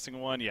 I'm guessing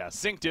one. Yeah,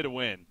 Sync did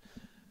win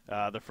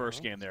the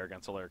first game there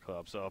against Solar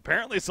Club. So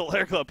apparently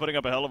Solar Club putting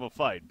up a hell of a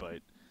fight, but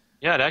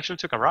yeah, they actually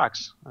took a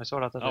Rax. I saw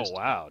that. Oh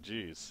wow,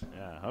 jeez.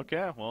 Yeah.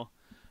 Okay. Well.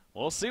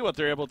 We'll see what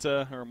they're able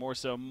to, or more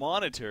so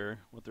monitor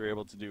what they're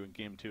able to do in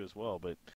Game 2 as well. But